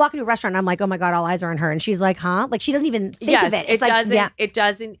we'll walk into a restaurant and I'm like, oh my God, all eyes are on her. And she's like, huh? Like she doesn't even think of it. It's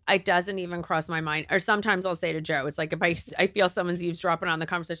It doesn't even cross my mind. Or sometimes I'll say to Joe, it's like if I feel someone's eavesdropping on the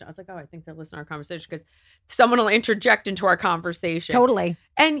conversation, I was like, oh, I think they're listening to our conversation because someone will interject into our conversation. Totally.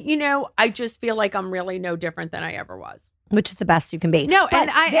 And I just feel like I'm really no different than I ever was. Which is the best you can be. No, but and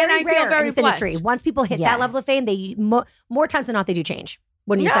I feel very in this industry. blessed. Once people hit that level of fame, they more times than not they do change.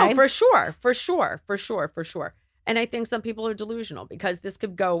 Wouldn't you say? No, for sure. And I think some people are delusional because this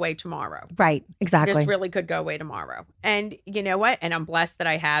could go away tomorrow. Right, exactly. This really could go away tomorrow. And you know what? And I'm blessed that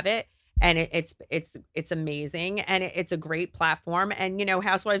I have it. And it's amazing. And it's a great platform. And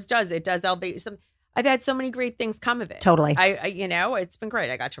Housewives does elevate some. I've had so many great things come of it. Totally. I it's been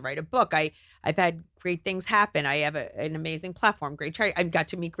great. I got to write a book. I've had great things happen. I have an amazing platform, great charity. I've got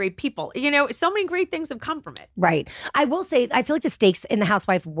to meet great people. So many great things have come from it. Right. I will say, I feel like the stakes in the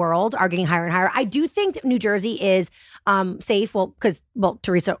housewife world are getting higher and higher. I do think New Jersey is safe. Well, because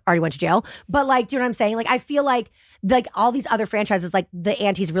Teresa already went to jail. But like, do you know what I'm saying? Like, I feel like all these other franchises, like the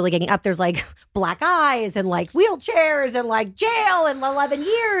ante's really getting up. There's like Black Eyes and like wheelchairs and like jail and 11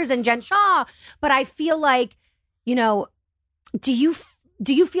 years and Jen Shah. But I feel like, do you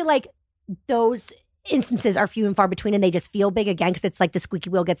feel like those instances are few and far between and they just feel big again because it's like the squeaky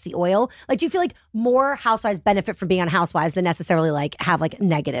wheel gets the oil? Like, do you feel like more housewives benefit from being on Housewives than necessarily like have like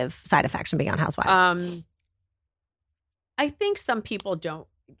negative side effects from being on Housewives? I think some people don't.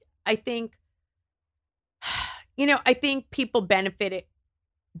 I think I think people benefit it.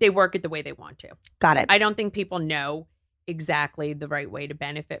 They work it the way they want to. Got it. I don't think people know exactly the right way to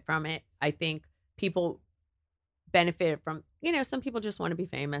benefit from it. I think people benefit from, some people just want to be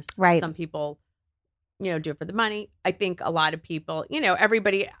famous. Right. Some people, do it for the money. I think a lot of people,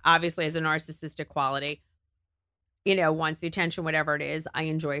 everybody obviously has a narcissistic quality, wants the attention, whatever it is. I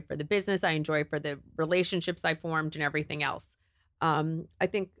enjoy it for the business. I enjoy it for the relationships I formed and everything else. I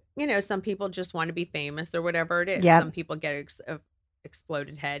think, some people just want to be famous or whatever it is. Yep. Some people get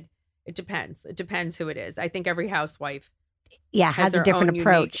exploded head. It depends. It depends who it is. I think every housewife has a different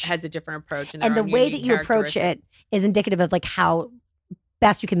approach. Has a different approach. And the way that you approach it is indicative of like how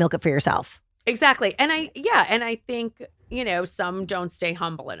best you can milk it for yourself. Exactly. And I think, some don't stay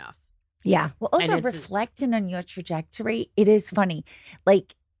humble enough. Yeah. Well, also reflecting on your trajectory, it is funny.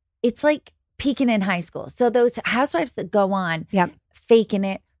 Like, it's like peaking in high school. So those housewives that go on, faking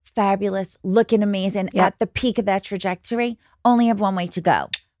it, fabulous, looking amazing, at the peak of that trajectory, only have one way to go,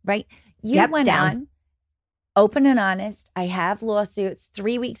 right? You went on, open and honest. I have lawsuits.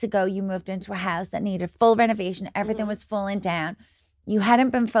 3 weeks ago, you moved into a house that needed full renovation. Everything was falling down. You hadn't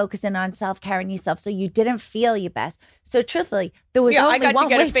been focusing on self-care and yourself, so you didn't feel your best. So truthfully, there was only one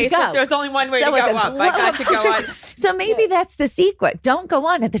way to go. There's only one way to go up. I got to go on. So maybe that's the secret. Don't go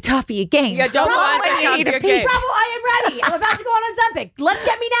on at the top of your game. Yeah, don't go on at the top of your game. Bravo, I am ready. I'm about to go on Ozempic. Let's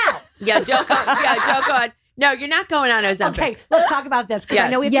get me now. Yeah, don't go on. No, you're not going on Ozempic. Okay, let's talk about this because I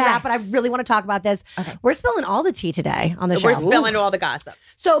know we have to wrap, but I really want to talk about this. Okay. We're spilling all the tea today on the show. We're spilling all the gossip.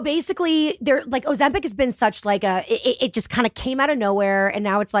 So basically, Ozempic has been such like it just kind of came out of nowhere, and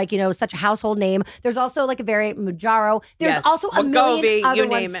now it's like, such a household name. There's also like a variant Mounjaro. There's also a million other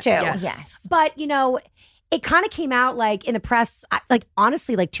ones too. Yes. But it kind of came out like in the press, like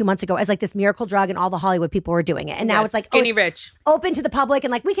honestly, like 2 months ago as like this miracle drug, and all the Hollywood people were doing it. And now it's like skinny rich, open to the public,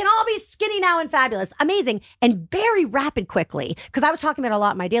 and like we can all be skinny now and fabulous, amazing, and very rapid quickly. Because I was talking about a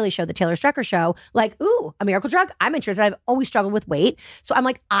lot in my daily show, the Taylor Strecker Show, like, ooh, a miracle drug. I'm interested. I've always struggled with weight, so I'm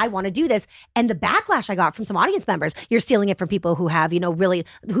like, I want to do this. And the backlash I got from some audience members, you're stealing it from people who have, really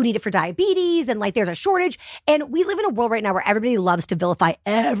who need it for diabetes, and like there's a shortage. And we live in a world right now where everybody loves to vilify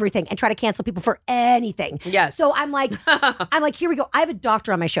everything and try to cancel people for anything. Yes. So I'm like, here we go. I have a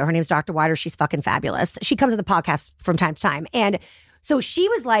doctor on my show. Her name's Dr. Wider. She's fucking fabulous. She comes on the podcast from time to time. And so she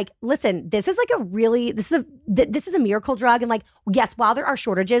was like, listen, this is like this is a miracle drug. And like, yes, while there are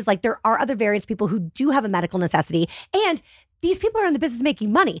shortages, like there are other variants, people who do have a medical necessity. And these people are in the business of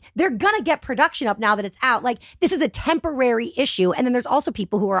making money. They're going to get production up now that it's out. Like this is a temporary issue. And then there's also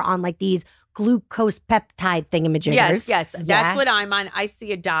people who are on like these glucose peptide thingamajiggers. Yes. That's what I'm on. I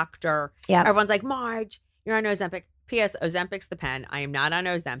see a doctor. Yeah. Everyone's like, Marge, you're on Ozempic. P.S. Ozempic's the pen. I am not on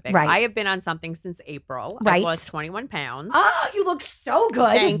Ozempic. Right. I have been on something since April. Right. I've lost 21 pounds. Oh, you look so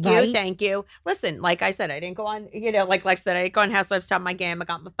good. Thank you. Listen, like I said, I didn't go on, like I said, I didn't go on Housewives Top of My Game. I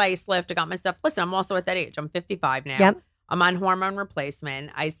got my facelift. I got my stuff. Listen, I'm also at that age. I'm 55 now. Yep. I'm on hormone replacement.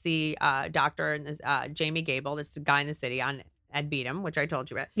 I see Dr. Jamie Gable, this guy in the city at Beedham, which I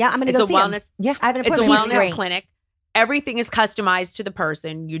told you about. Yeah, I'm going to go see him. Yeah, I have an It's a appointment. wellness clinic. Everything is customized to the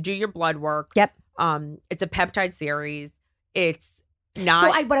person. You do your blood work. Yep. It's a peptide series. It's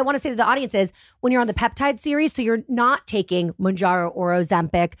not. So what I want to say to the audience is when you're on the peptide series, so you're not taking Mounjaro or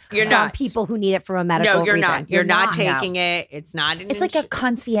Ozempic from people who need it for a medical No, you're reason. not. You're not taking it. It's not. It's like a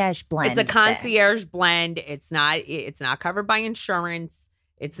concierge blend. It's a concierge blend. It's not covered by insurance.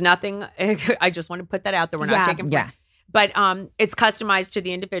 It's nothing. I just want to put that out there. We're not taking. But it's customized to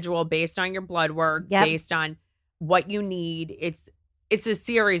the individual based on your blood work, based on what you need. It's a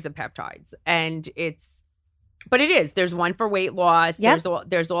series of peptides, and but it is. There's one for weight loss. Yep.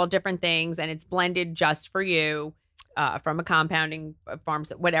 There's all different things, and it's blended just for you from a compounding farm,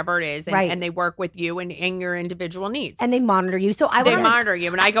 whatever it is, and they work with you and your individual needs. And they monitor you. So they monitor you,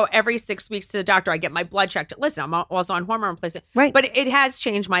 and I go every 6 weeks to the doctor. I get my blood checked. Listen, I'm also on hormone replacement, right? But it has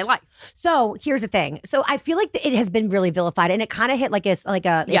changed my life. So here's the thing. So I feel like it has been really vilified, and it kind of hit its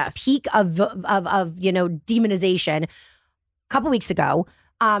peak of demonization a couple weeks ago.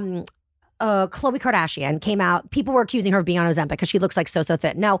 Khloe Kardashian came out. People were accusing her of being on Ozempic because she looks like so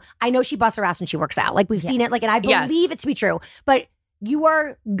thin. Now, I know she busts her ass and she works out. Like we've seen it. Like, and I believe it to be true. But you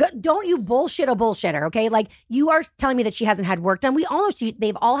are don't you bullshit a bullshitter, okay? Like you are telling me that she hasn't had work done. We all know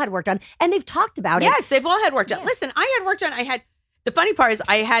they've all had work done, and they've talked about it. Yes, they've all had work done. Listen, I had work done. The funny part is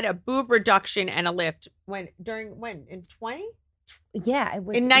I had a boob reduction and a lift in 20? Yeah, it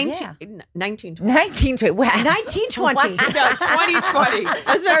was in 1920. 1920. Wow. 1920. No, 2020.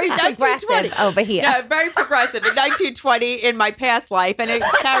 That's very progressive over here. No, very progressive. In 1920 in my past life, and it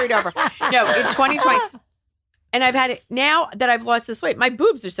carried over. No, in 2020. And I've had it now that I've lost this weight. My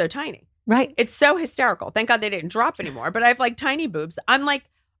boobs are so tiny. Right. It's so hysterical. Thank God they didn't drop anymore. But I have like tiny boobs. I'm like,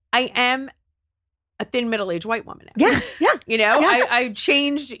 I am a thin middle-aged white woman now. Yeah. I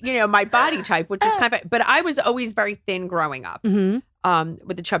changed, my body type, which is kind of, but I was always very thin growing up,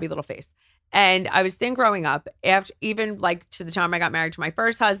 with a chubby little face. And I was thin growing up after, even like to the time I got married to my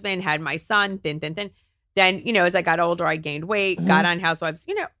first husband, had my son, thin. Then, as I got older, I gained weight, got on Housewives.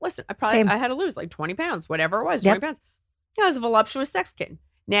 Listen, I had to lose like 20 pounds, whatever it was, 20 pounds. I was a voluptuous sex kid.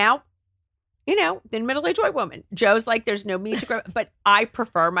 Now, thin middle-aged white woman. Joe's like, there's no meat to grow, but I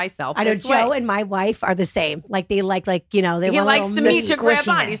prefer myself. I know this Joe way. and my wife are the same. Like they like they he want likes the meat to grab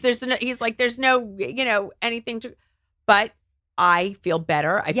on. squishiness. He's like, there's no, anything to, but I feel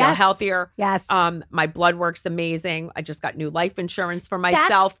better. I feel healthier. Yes. My blood work's amazing. I just got new life insurance for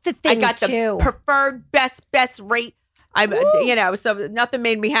myself. That's the thing I got too. the preferred best rate. So nothing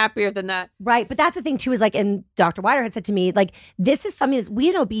made me happier than that. Right. But that's the thing too, is like, and Dr. Weider had said to me, like, this is something that we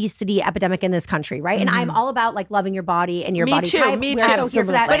have an obesity epidemic in this country, right? And I'm all about like loving your body and your body type. Me We're too. so here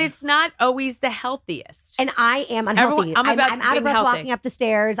for that. But it's not always the healthiest. And I am unhealthy. I'm out of breath healthy. walking up the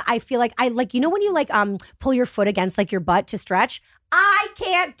stairs. I feel like when you like pull your foot against like your butt to stretch, I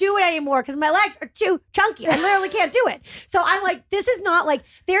can't do it anymore because my legs are too chunky. I literally can't do it. So I'm like, this is not like,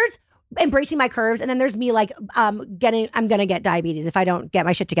 there's embracing my curves, and then there's me like I'm gonna get diabetes if I don't get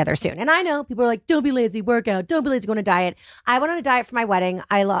my shit together soon. And I know people are like, don't be lazy, work out, don't be lazy, go on a diet. I went on a diet for my wedding.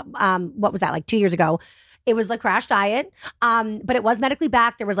 I love what was that, like 2 years ago? It was a crash diet, but it was medically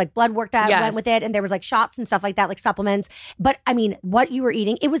backed. There was like blood work that went with it, and there was like shots and stuff like that, like supplements. But I mean, what you were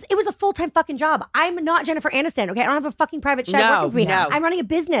eating, it was a full-time fucking job. I'm not Jennifer Aniston, okay? I don't have a fucking private chef working for me. No. I'm running a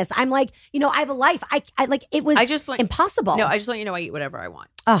business. I'm like, I have a life. I like, it was impossible. No, I just want you to know I eat whatever I want.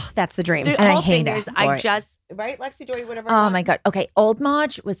 Oh, that's the dream. The And whole I hate thing is, right, Lexi, do I eat whatever I Oh want? my God. Okay. Old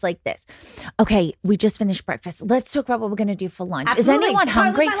Marge was like this. Okay. We just finished breakfast. Let's talk about what we're going to do for lunch. Absolutely. Is anyone That's how I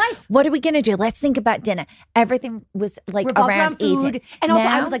live hungry? my life. What are we going to do? Let's think about dinner. Everything was like Revolved around food. eating. And also,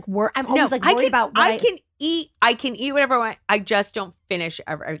 Now- I was like, I'm always like worried about what I can eat whatever I want. I just don't finish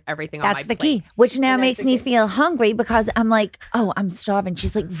everything on my That's the plate. key. Which now And that's makes the me key. feel hungry because I'm like, oh, I'm starving.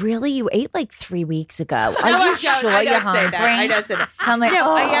 She's like, really? You ate like 3 weeks ago. Are No, you I sure don't you're say hungry? that. I don't say that. So I'm like,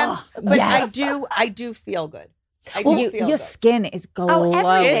 No, I am, but yes. I do feel good. I Well, do feel your good. skin is glowing.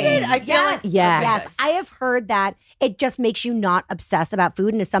 everything. Is it? I feel yes. it. Yes. I have heard that it just makes you not obsess about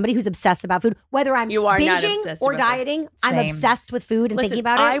food. And as somebody who's obsessed about food, whether I'm You are not binging obsessed or about food. dieting, I'm Same. obsessed with food and Listen, thinking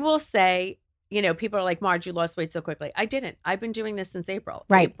about it. I will say, people are like, Marge, you lost weight so quickly. I didn't. I've been doing this since April.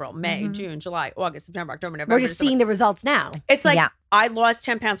 Right. April, May, June, July, August, September, October, November. We're just December. seeing the results now. It's like Yeah. I lost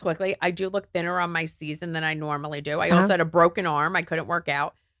 10 pounds quickly. I do look thinner on my season than I normally do. I also had a broken arm. I couldn't work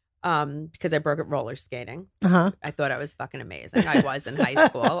out because I broke it roller skating. Uh-huh. I thought I was fucking amazing. I was in high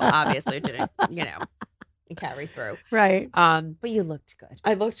school. Obviously, it didn't, carry through. Right. But you looked good.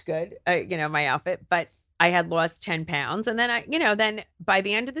 I looked good, my outfit, but I had lost 10 pounds. And then then by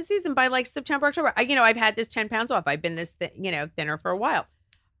the end of the season, by like September, October, I've had this 10 pounds off. I've been this, thinner for a while.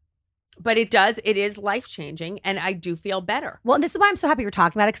 But it is life-changing, and I do feel better. Well, and this is why I'm so happy you're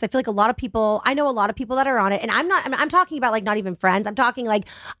talking about it, because I feel like I know a lot of people that are on it, and I'm talking about like not even friends. I'm talking like,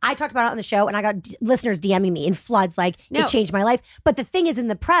 I talked about it on the show, and I got listeners DMing me in floods, like, it changed my life. But the thing is, in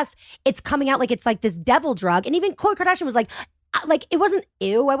the press, it's coming out like it's like this devil drug. And even Khloe Kardashian was like it wasn't,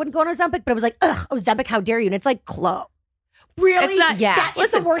 ew, I wouldn't go on Ozempic, but it was like, ugh, Ozempic, how dare you? And it's like, Khloe. Really? It's not, That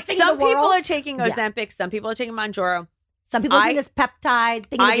is the worst thing in the world. Some people are taking Ozempic. Some people are taking Mounjaro. Some people are doing this peptide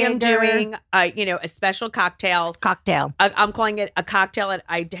thing. I am doing, a special cocktail. I'm calling it a cocktail that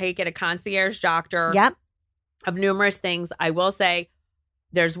I take at a concierge doctor. Yep. Of numerous things. I will say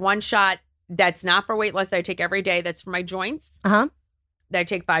there's one shot that's not for weight loss that I take every day. That's for my joints. Uh-huh. That I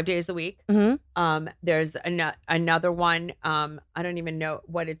take 5 days a week. Mm-hmm. There's another one. I don't even know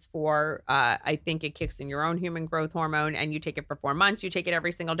what it's for. I think it kicks in your own human growth hormone, and you take it for 4 months. You take it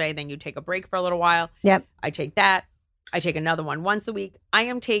every single day. Then you take a break for a little while. Yep. I take that. I take another one once a week. I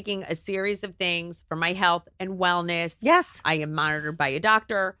am taking a series of things for my health and wellness. Yes. I am monitored by a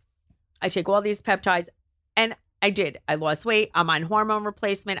doctor. I take all these peptides, and I lost weight. I'm on hormone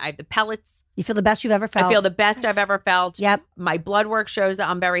replacement. I have the pellets. You feel the best you've ever felt. I feel the best I've ever felt. Yep. My blood work shows that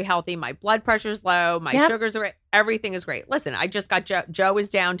I'm very healthy. My blood pressure's low. My sugars are, everything is great. Listen, I just got Joe. Joe is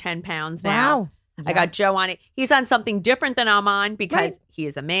down 10 pounds now. Wow. I got Joe on it. He's on something different than I'm on because he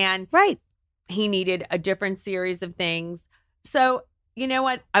is a man. Right. He needed a different series of things. So, you know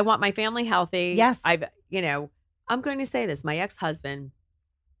what? I want my family healthy. Yes. I'm going to say this. My ex-husband,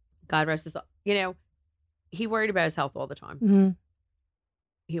 God rest his soul, he worried about his health all the time. Mm-hmm.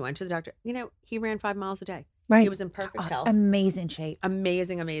 He went to the doctor. He ran 5 miles a day. Right. He was in perfect health. Amazing shape.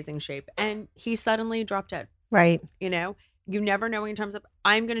 Amazing shape. And he suddenly dropped dead. Right. You never know in terms of,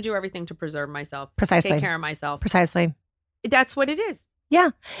 I'm going to do everything to preserve myself. Precisely. Take care of myself. Precisely. That's what it is.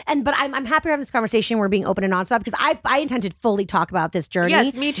 Yeah. But I'm happy we're having this conversation. We're being open and honest about it, because I intend to fully talk about this journey.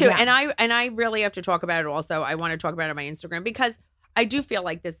 Yes, me too. Yeah. And I really have to talk about it also. I want to talk about it on my Instagram because I do feel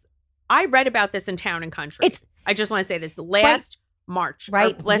like this. I read about this in Town and Country. I just want to say this. Last March.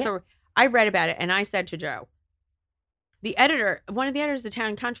 Right. I read about it, and I said to Joe, one of the editors of Town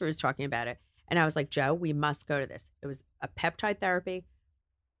and Country was talking about it. And I was like, Joe, we must go to this. It was a peptide therapy.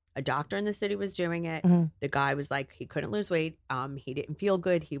 A doctor in the city was doing it. Mm-hmm. The guy was like, he couldn't lose weight. He didn't feel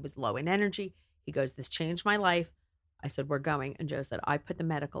good. He was low in energy. He goes, this changed my life. I said, we're going. And Joe said, I put the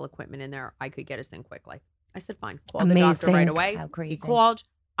medical equipment in there. I could get us in quickly. I said, fine. Call the doctor right away. How crazy. He called.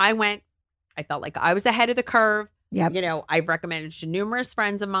 I went. I felt like I was ahead of the curve. Yep. I've recommended to numerous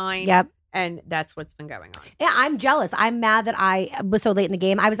friends of mine. Yep. And that's what's been going on. Yeah, I'm jealous. I'm mad that I was so late in the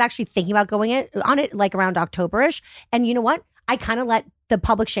game. I was actually thinking about going on it like around October-ish. And you know what? I kind of let the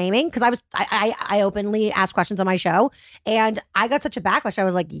public shaming, because I openly asked questions on my show, and I got such a backlash. I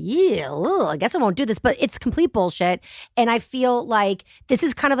was like, yeah, I guess I won't do this, but it's complete bullshit. And I feel like this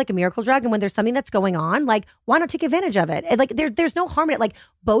is kind of like a miracle drug. And when there's something that's going on, like, why not take advantage of it? And like, there's no harm in it. Like,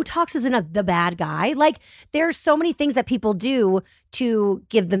 Botox isn't the bad guy. Like, there's so many things that people do to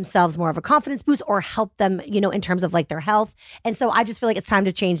give themselves more of a confidence boost or help them, in terms of like their health. And so I just feel like it's time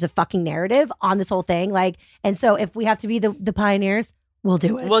to change the fucking narrative on this whole thing. Like, and so if we have to be the pioneers, we'll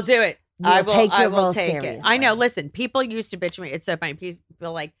do it. We'll do it. I will take seriously. it. I know. Listen, people used to bitch me. It's so funny.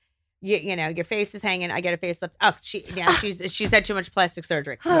 People like, your face is hanging. I get a facelift. Oh, she's had too much plastic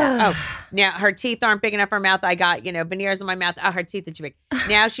surgery. Oh, now her teeth aren't big enough for her mouth. I got, veneers in my mouth. Oh, her teeth are too big.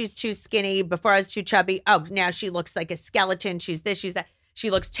 Now she's too skinny. Before I was too chubby. Oh, now she looks like a skeleton. She's this, she's that. She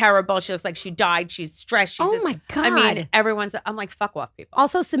looks terrible. She looks like she died. She's stressed. She's my God. I mean, I'm like, fuck off, people.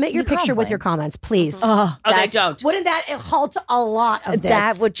 Also, submit your picture with your comments, please. Oh, they don't. Wouldn't that halt a lot of this?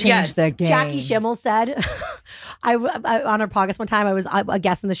 That would change the game. Jackie Schimmel said, I on her podcast one time, I was a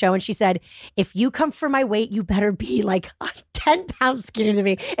guest on the show, and she said, if you come for my weight, you better be like 10 pounds skinnier than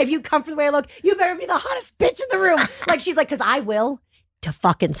me. If you come for the way I look, you better be the hottest bitch in the room. Like, she's like, because I will to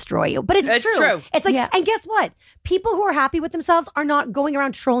fucking destroy you. But it's true. It's like, and guess what? People who are happy with themselves are not going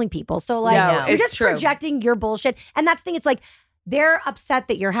around trolling people. So like, you're just projecting your bullshit. And that's the thing. It's like, they're upset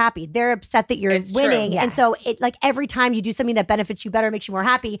that you're happy. They're upset that you're winning. Yes. And so it like every time you do something that benefits you better, makes you more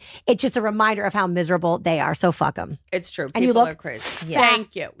happy, it's just a reminder of how miserable they are. So fuck them. It's true. And people you look are crazy.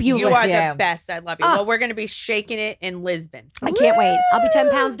 Thank you. You are the best. I love you. Well, we're going to be shaking it in Lisbon. I can't wait. I'll be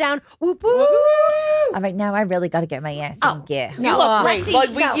 10 pounds down. Whoop, whoop. All right, now I really got to get my ass in gear. You look great.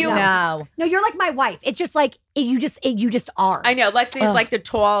 Lexi, no, you're like my wife. It's just like, you just are. I know. Lexi's like the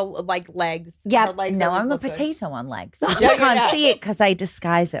tall, like legs. Yeah. Legs no, I'm a potato on legs. You can't see it because I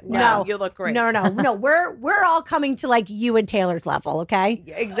disguise it. No, you look great. No. We're all coming to like you and Taylor's level, okay?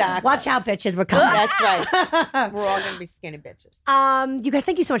 Exactly. Watch out, bitches. We're coming. That's right. We're all gonna be skinny bitches. You guys,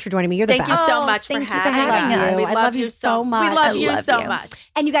 thank you so much for joining me. You're the best. Thank you so much for having us. I love you so much. We love you so much.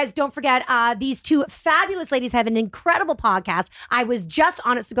 And you guys, don't forget, these two fabulous ladies have an incredible podcast. I was just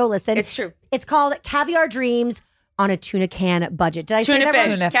on it, so go listen. It's true. It's called Caviar Dreams on a tuna can budget. Did I say that right?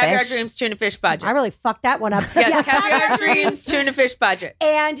 Tuna Caviar Dreams, tuna fish budget. I really fucked that one up. Yeah, Caviar Dreams, tuna fish budget.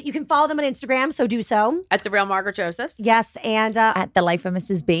 And you can follow them on Instagram, so do so. At The Real Margaret Josephs. Yes, and at The Life of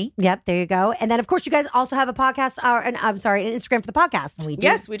Mrs. B. Yep, there you go. And then, of course, you guys also have a podcast, an Instagram for the podcast. We do.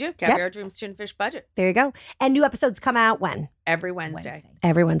 Yes, we do. Caviar Dreams, tuna fish budget. There you go. And new episodes come out when? Every Wednesday.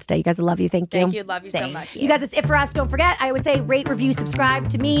 Every Wednesday. You guys, I love you. Thank you. Thank you. Love you so much. You guys, it's it for us. Don't forget, I always say rate, review, subscribe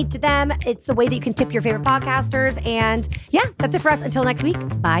to me, to them. It's the way that you can tip your favorite podcasters. And yeah, that's it for us. Until next week.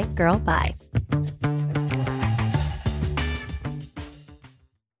 Bye, girl. Bye.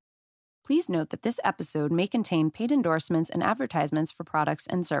 Please note that this episode may contain paid endorsements and advertisements for products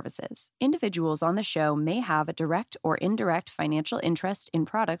and services. Individuals on the show may have a direct or indirect financial interest in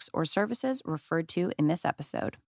products or services referred to in this episode.